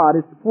of God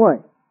is to play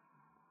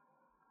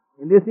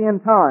in this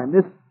end time,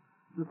 this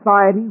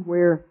society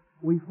where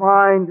we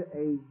find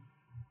a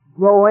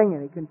growing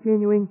and a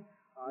continuing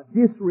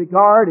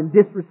disregard and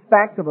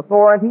disrespect of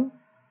authority,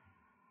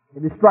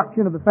 the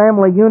destruction of the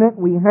family unit,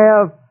 we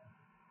have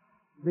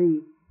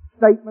the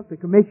statement, the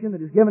commission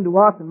that is given to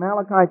us in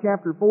Malachi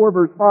chapter 4,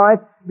 verse 5,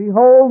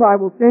 Behold, I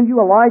will send you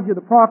Elijah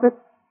the prophet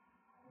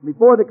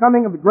before the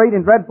coming of the great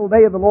and dreadful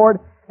day of the Lord,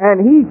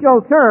 and he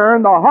shall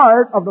turn the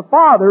heart of the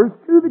fathers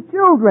to the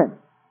children,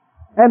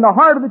 and the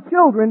heart of the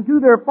children to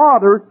their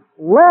fathers,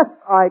 lest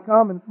I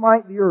come and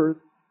smite the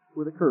earth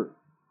with a curse.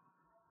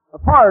 A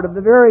part of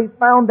the very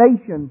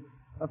foundation,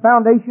 a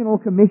foundational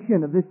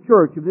commission of this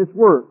church, of this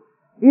work,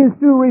 is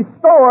to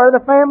restore the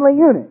family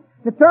unit,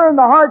 to turn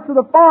the hearts of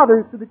the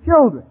fathers to the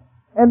children,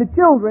 and the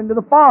children to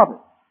the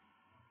fathers,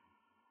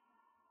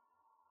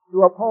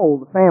 to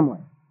uphold the family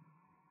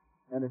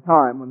at a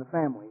time when the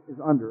family is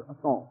under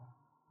assault.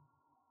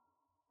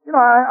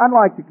 I'd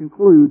like to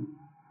conclude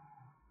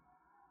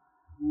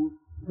in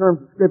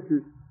terms of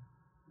Scriptures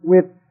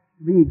with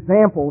the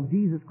example of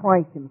Jesus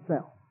Christ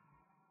Himself.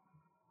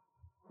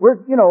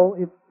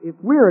 If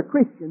we're a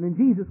Christian, then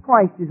Jesus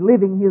Christ is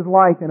living His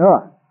life in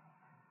us.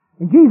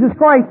 And Jesus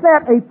Christ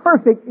set a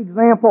perfect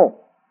example.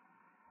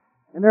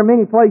 And there are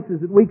many places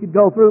that we could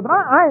go through, but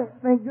I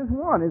think just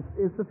one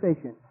is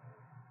sufficient,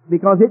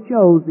 because it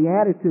shows the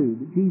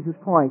attitude that Jesus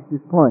Christ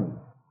displayed.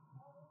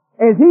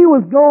 As He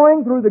was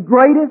going through the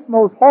greatest,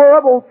 most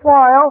horrible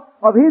trial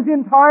of His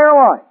entire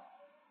life,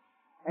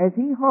 as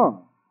He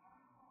hung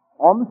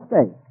on the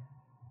stake,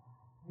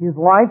 His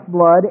life's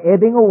blood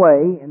ebbing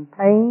away in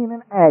pain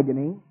and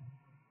agony,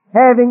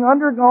 having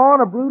undergone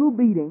a brutal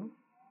beating,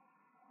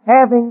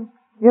 having,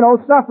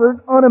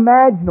 suffered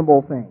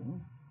unimaginable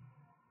things,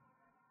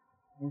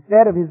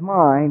 instead of His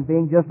mind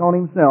being just on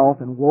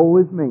Himself and woe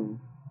is me,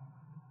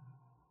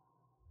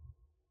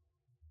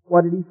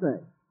 what did He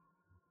say?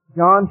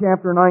 John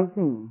chapter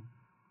 19,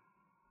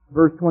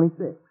 verse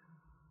 26.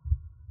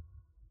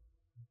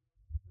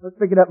 Let's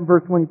pick it up in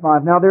verse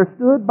 25. Now there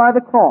stood by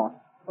the cross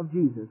of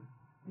Jesus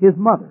His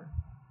mother,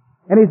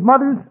 and His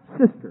mother's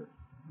sister,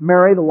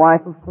 Mary, the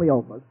wife of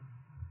Cleopas,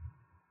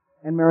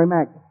 and Mary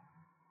Magdalene.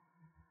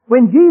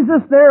 When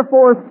Jesus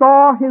therefore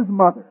saw His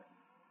mother,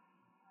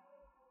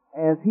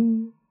 as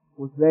He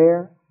was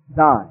there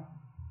dying,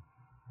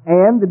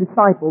 and the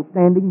disciple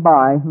standing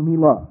by whom He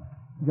loved,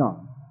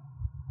 John,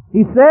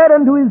 He said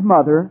unto His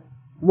mother,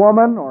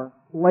 woman or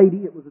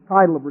lady, it was a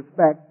title of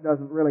respect,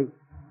 doesn't really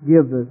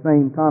give the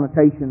same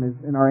connotation as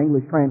in our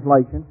English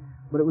translation,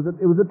 but it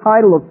was a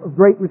title of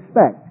great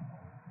respect.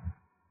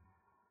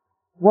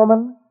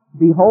 Woman,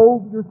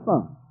 behold your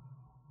son.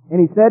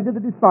 And He said to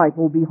the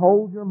disciple,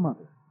 behold your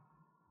mother.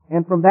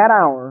 And from that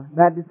hour,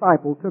 that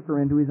disciple took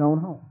her into his own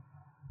home.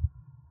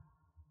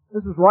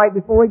 This was right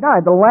before He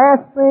died. The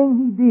last thing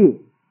He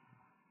did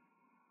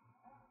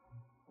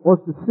was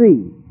to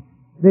see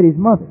that His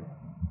mother,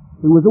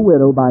 who was a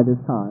widow by this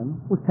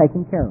time, was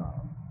taken care of.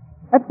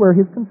 That's where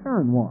His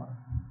concern was.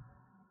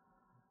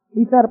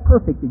 He set a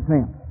perfect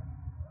example.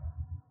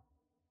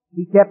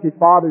 He kept His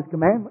Father's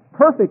commandments,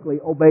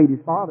 perfectly obeyed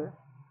His Father,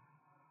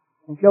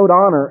 and showed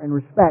honor and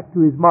respect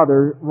to His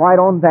mother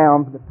right on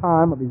down to the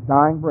time of His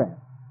dying breath,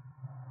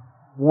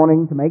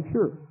 wanting to make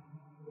sure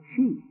that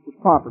she was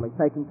properly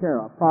taken care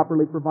of,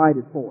 properly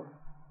provided for.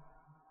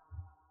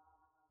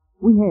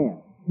 We have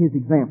His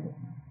example.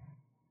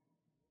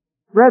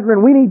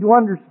 Brethren, we need to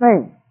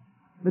understand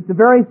that the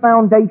very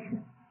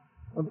foundation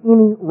of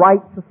any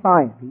right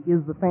society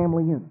is the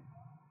family unit.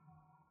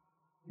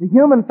 The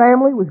human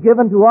family was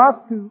given to us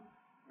to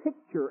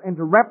picture and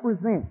to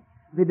represent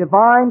the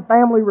divine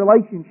family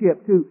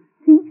relationship, to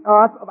teach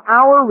us of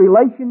our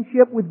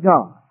relationship with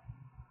God.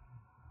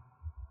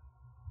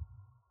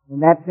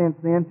 In that sense,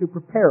 then, to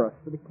prepare us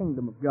for the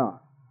kingdom of God.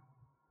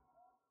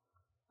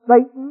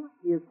 Satan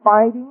is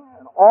fighting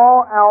an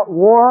all-out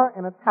war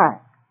and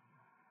attack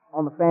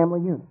on the family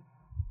unit.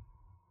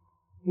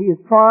 He is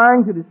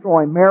trying to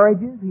destroy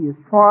marriages. He is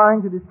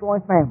trying to destroy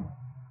families.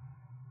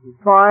 He is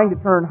trying to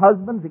turn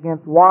husbands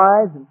against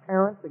wives and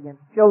parents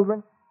against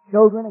children,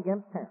 children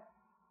against parents.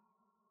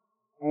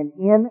 And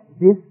in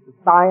this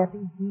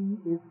society, he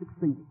is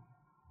succeeding.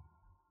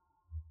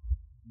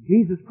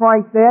 Jesus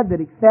Christ said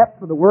that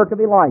except for the work of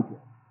Elijah,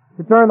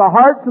 to turn the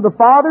hearts of the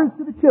fathers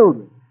to the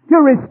children, to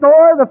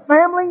restore the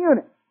family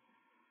unit,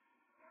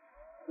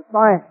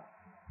 society,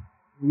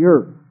 the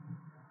earth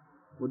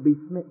would be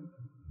smitten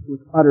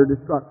with utter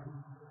destruction.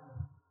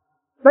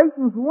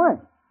 Satan's way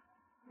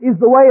is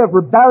the way of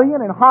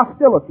rebellion and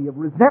hostility, of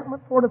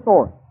resentment toward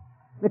authority.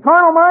 The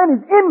carnal mind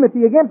is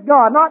enmity against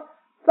God, not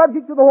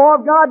subject to the law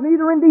of God,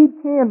 neither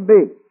indeed can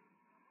be.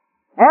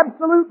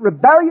 Absolute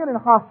rebellion and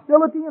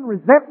hostility and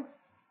resentment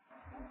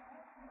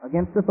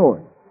against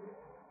authority.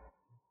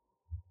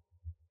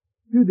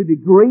 To the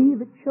degree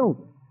that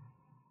children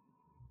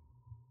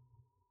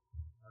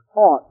are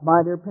taught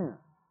by their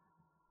parents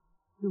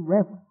to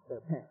reverence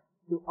their parents,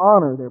 to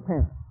honor their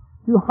parents,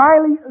 to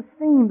highly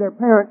esteem their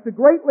parents, to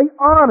greatly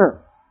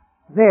honor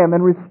them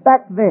and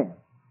respect them,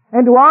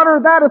 and to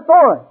honor that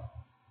authority.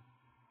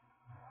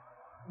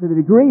 To the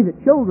degree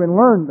that children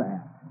learn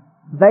that,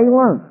 they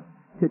learn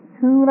to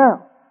tune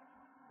out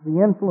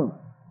the influence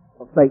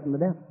of Satan the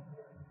devil.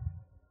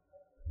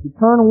 To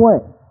turn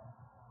away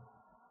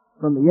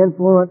from the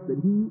influence that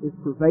he is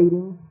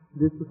pervading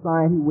this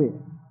society with.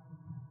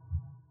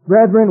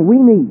 Brethren, we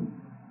need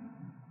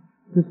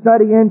to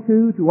study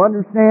into, to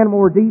understand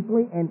more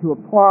deeply, and to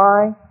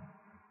apply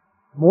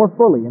more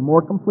fully and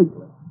more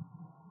completely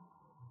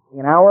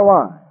in our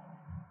lives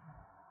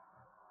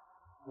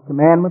the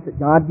commandment that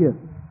God gives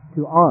us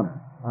to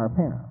honor our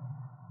parents.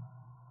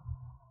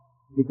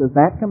 Because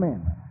that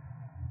commandment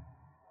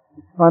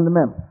is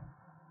fundamental.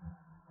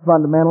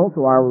 Fundamental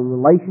to our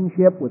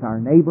relationship with our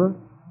neighbor,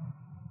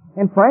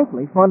 and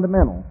frankly,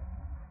 fundamental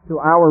to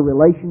our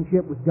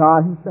relationship with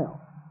God Himself.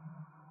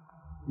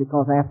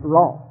 Because after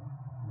all,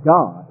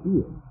 God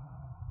is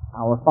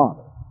our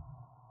Father.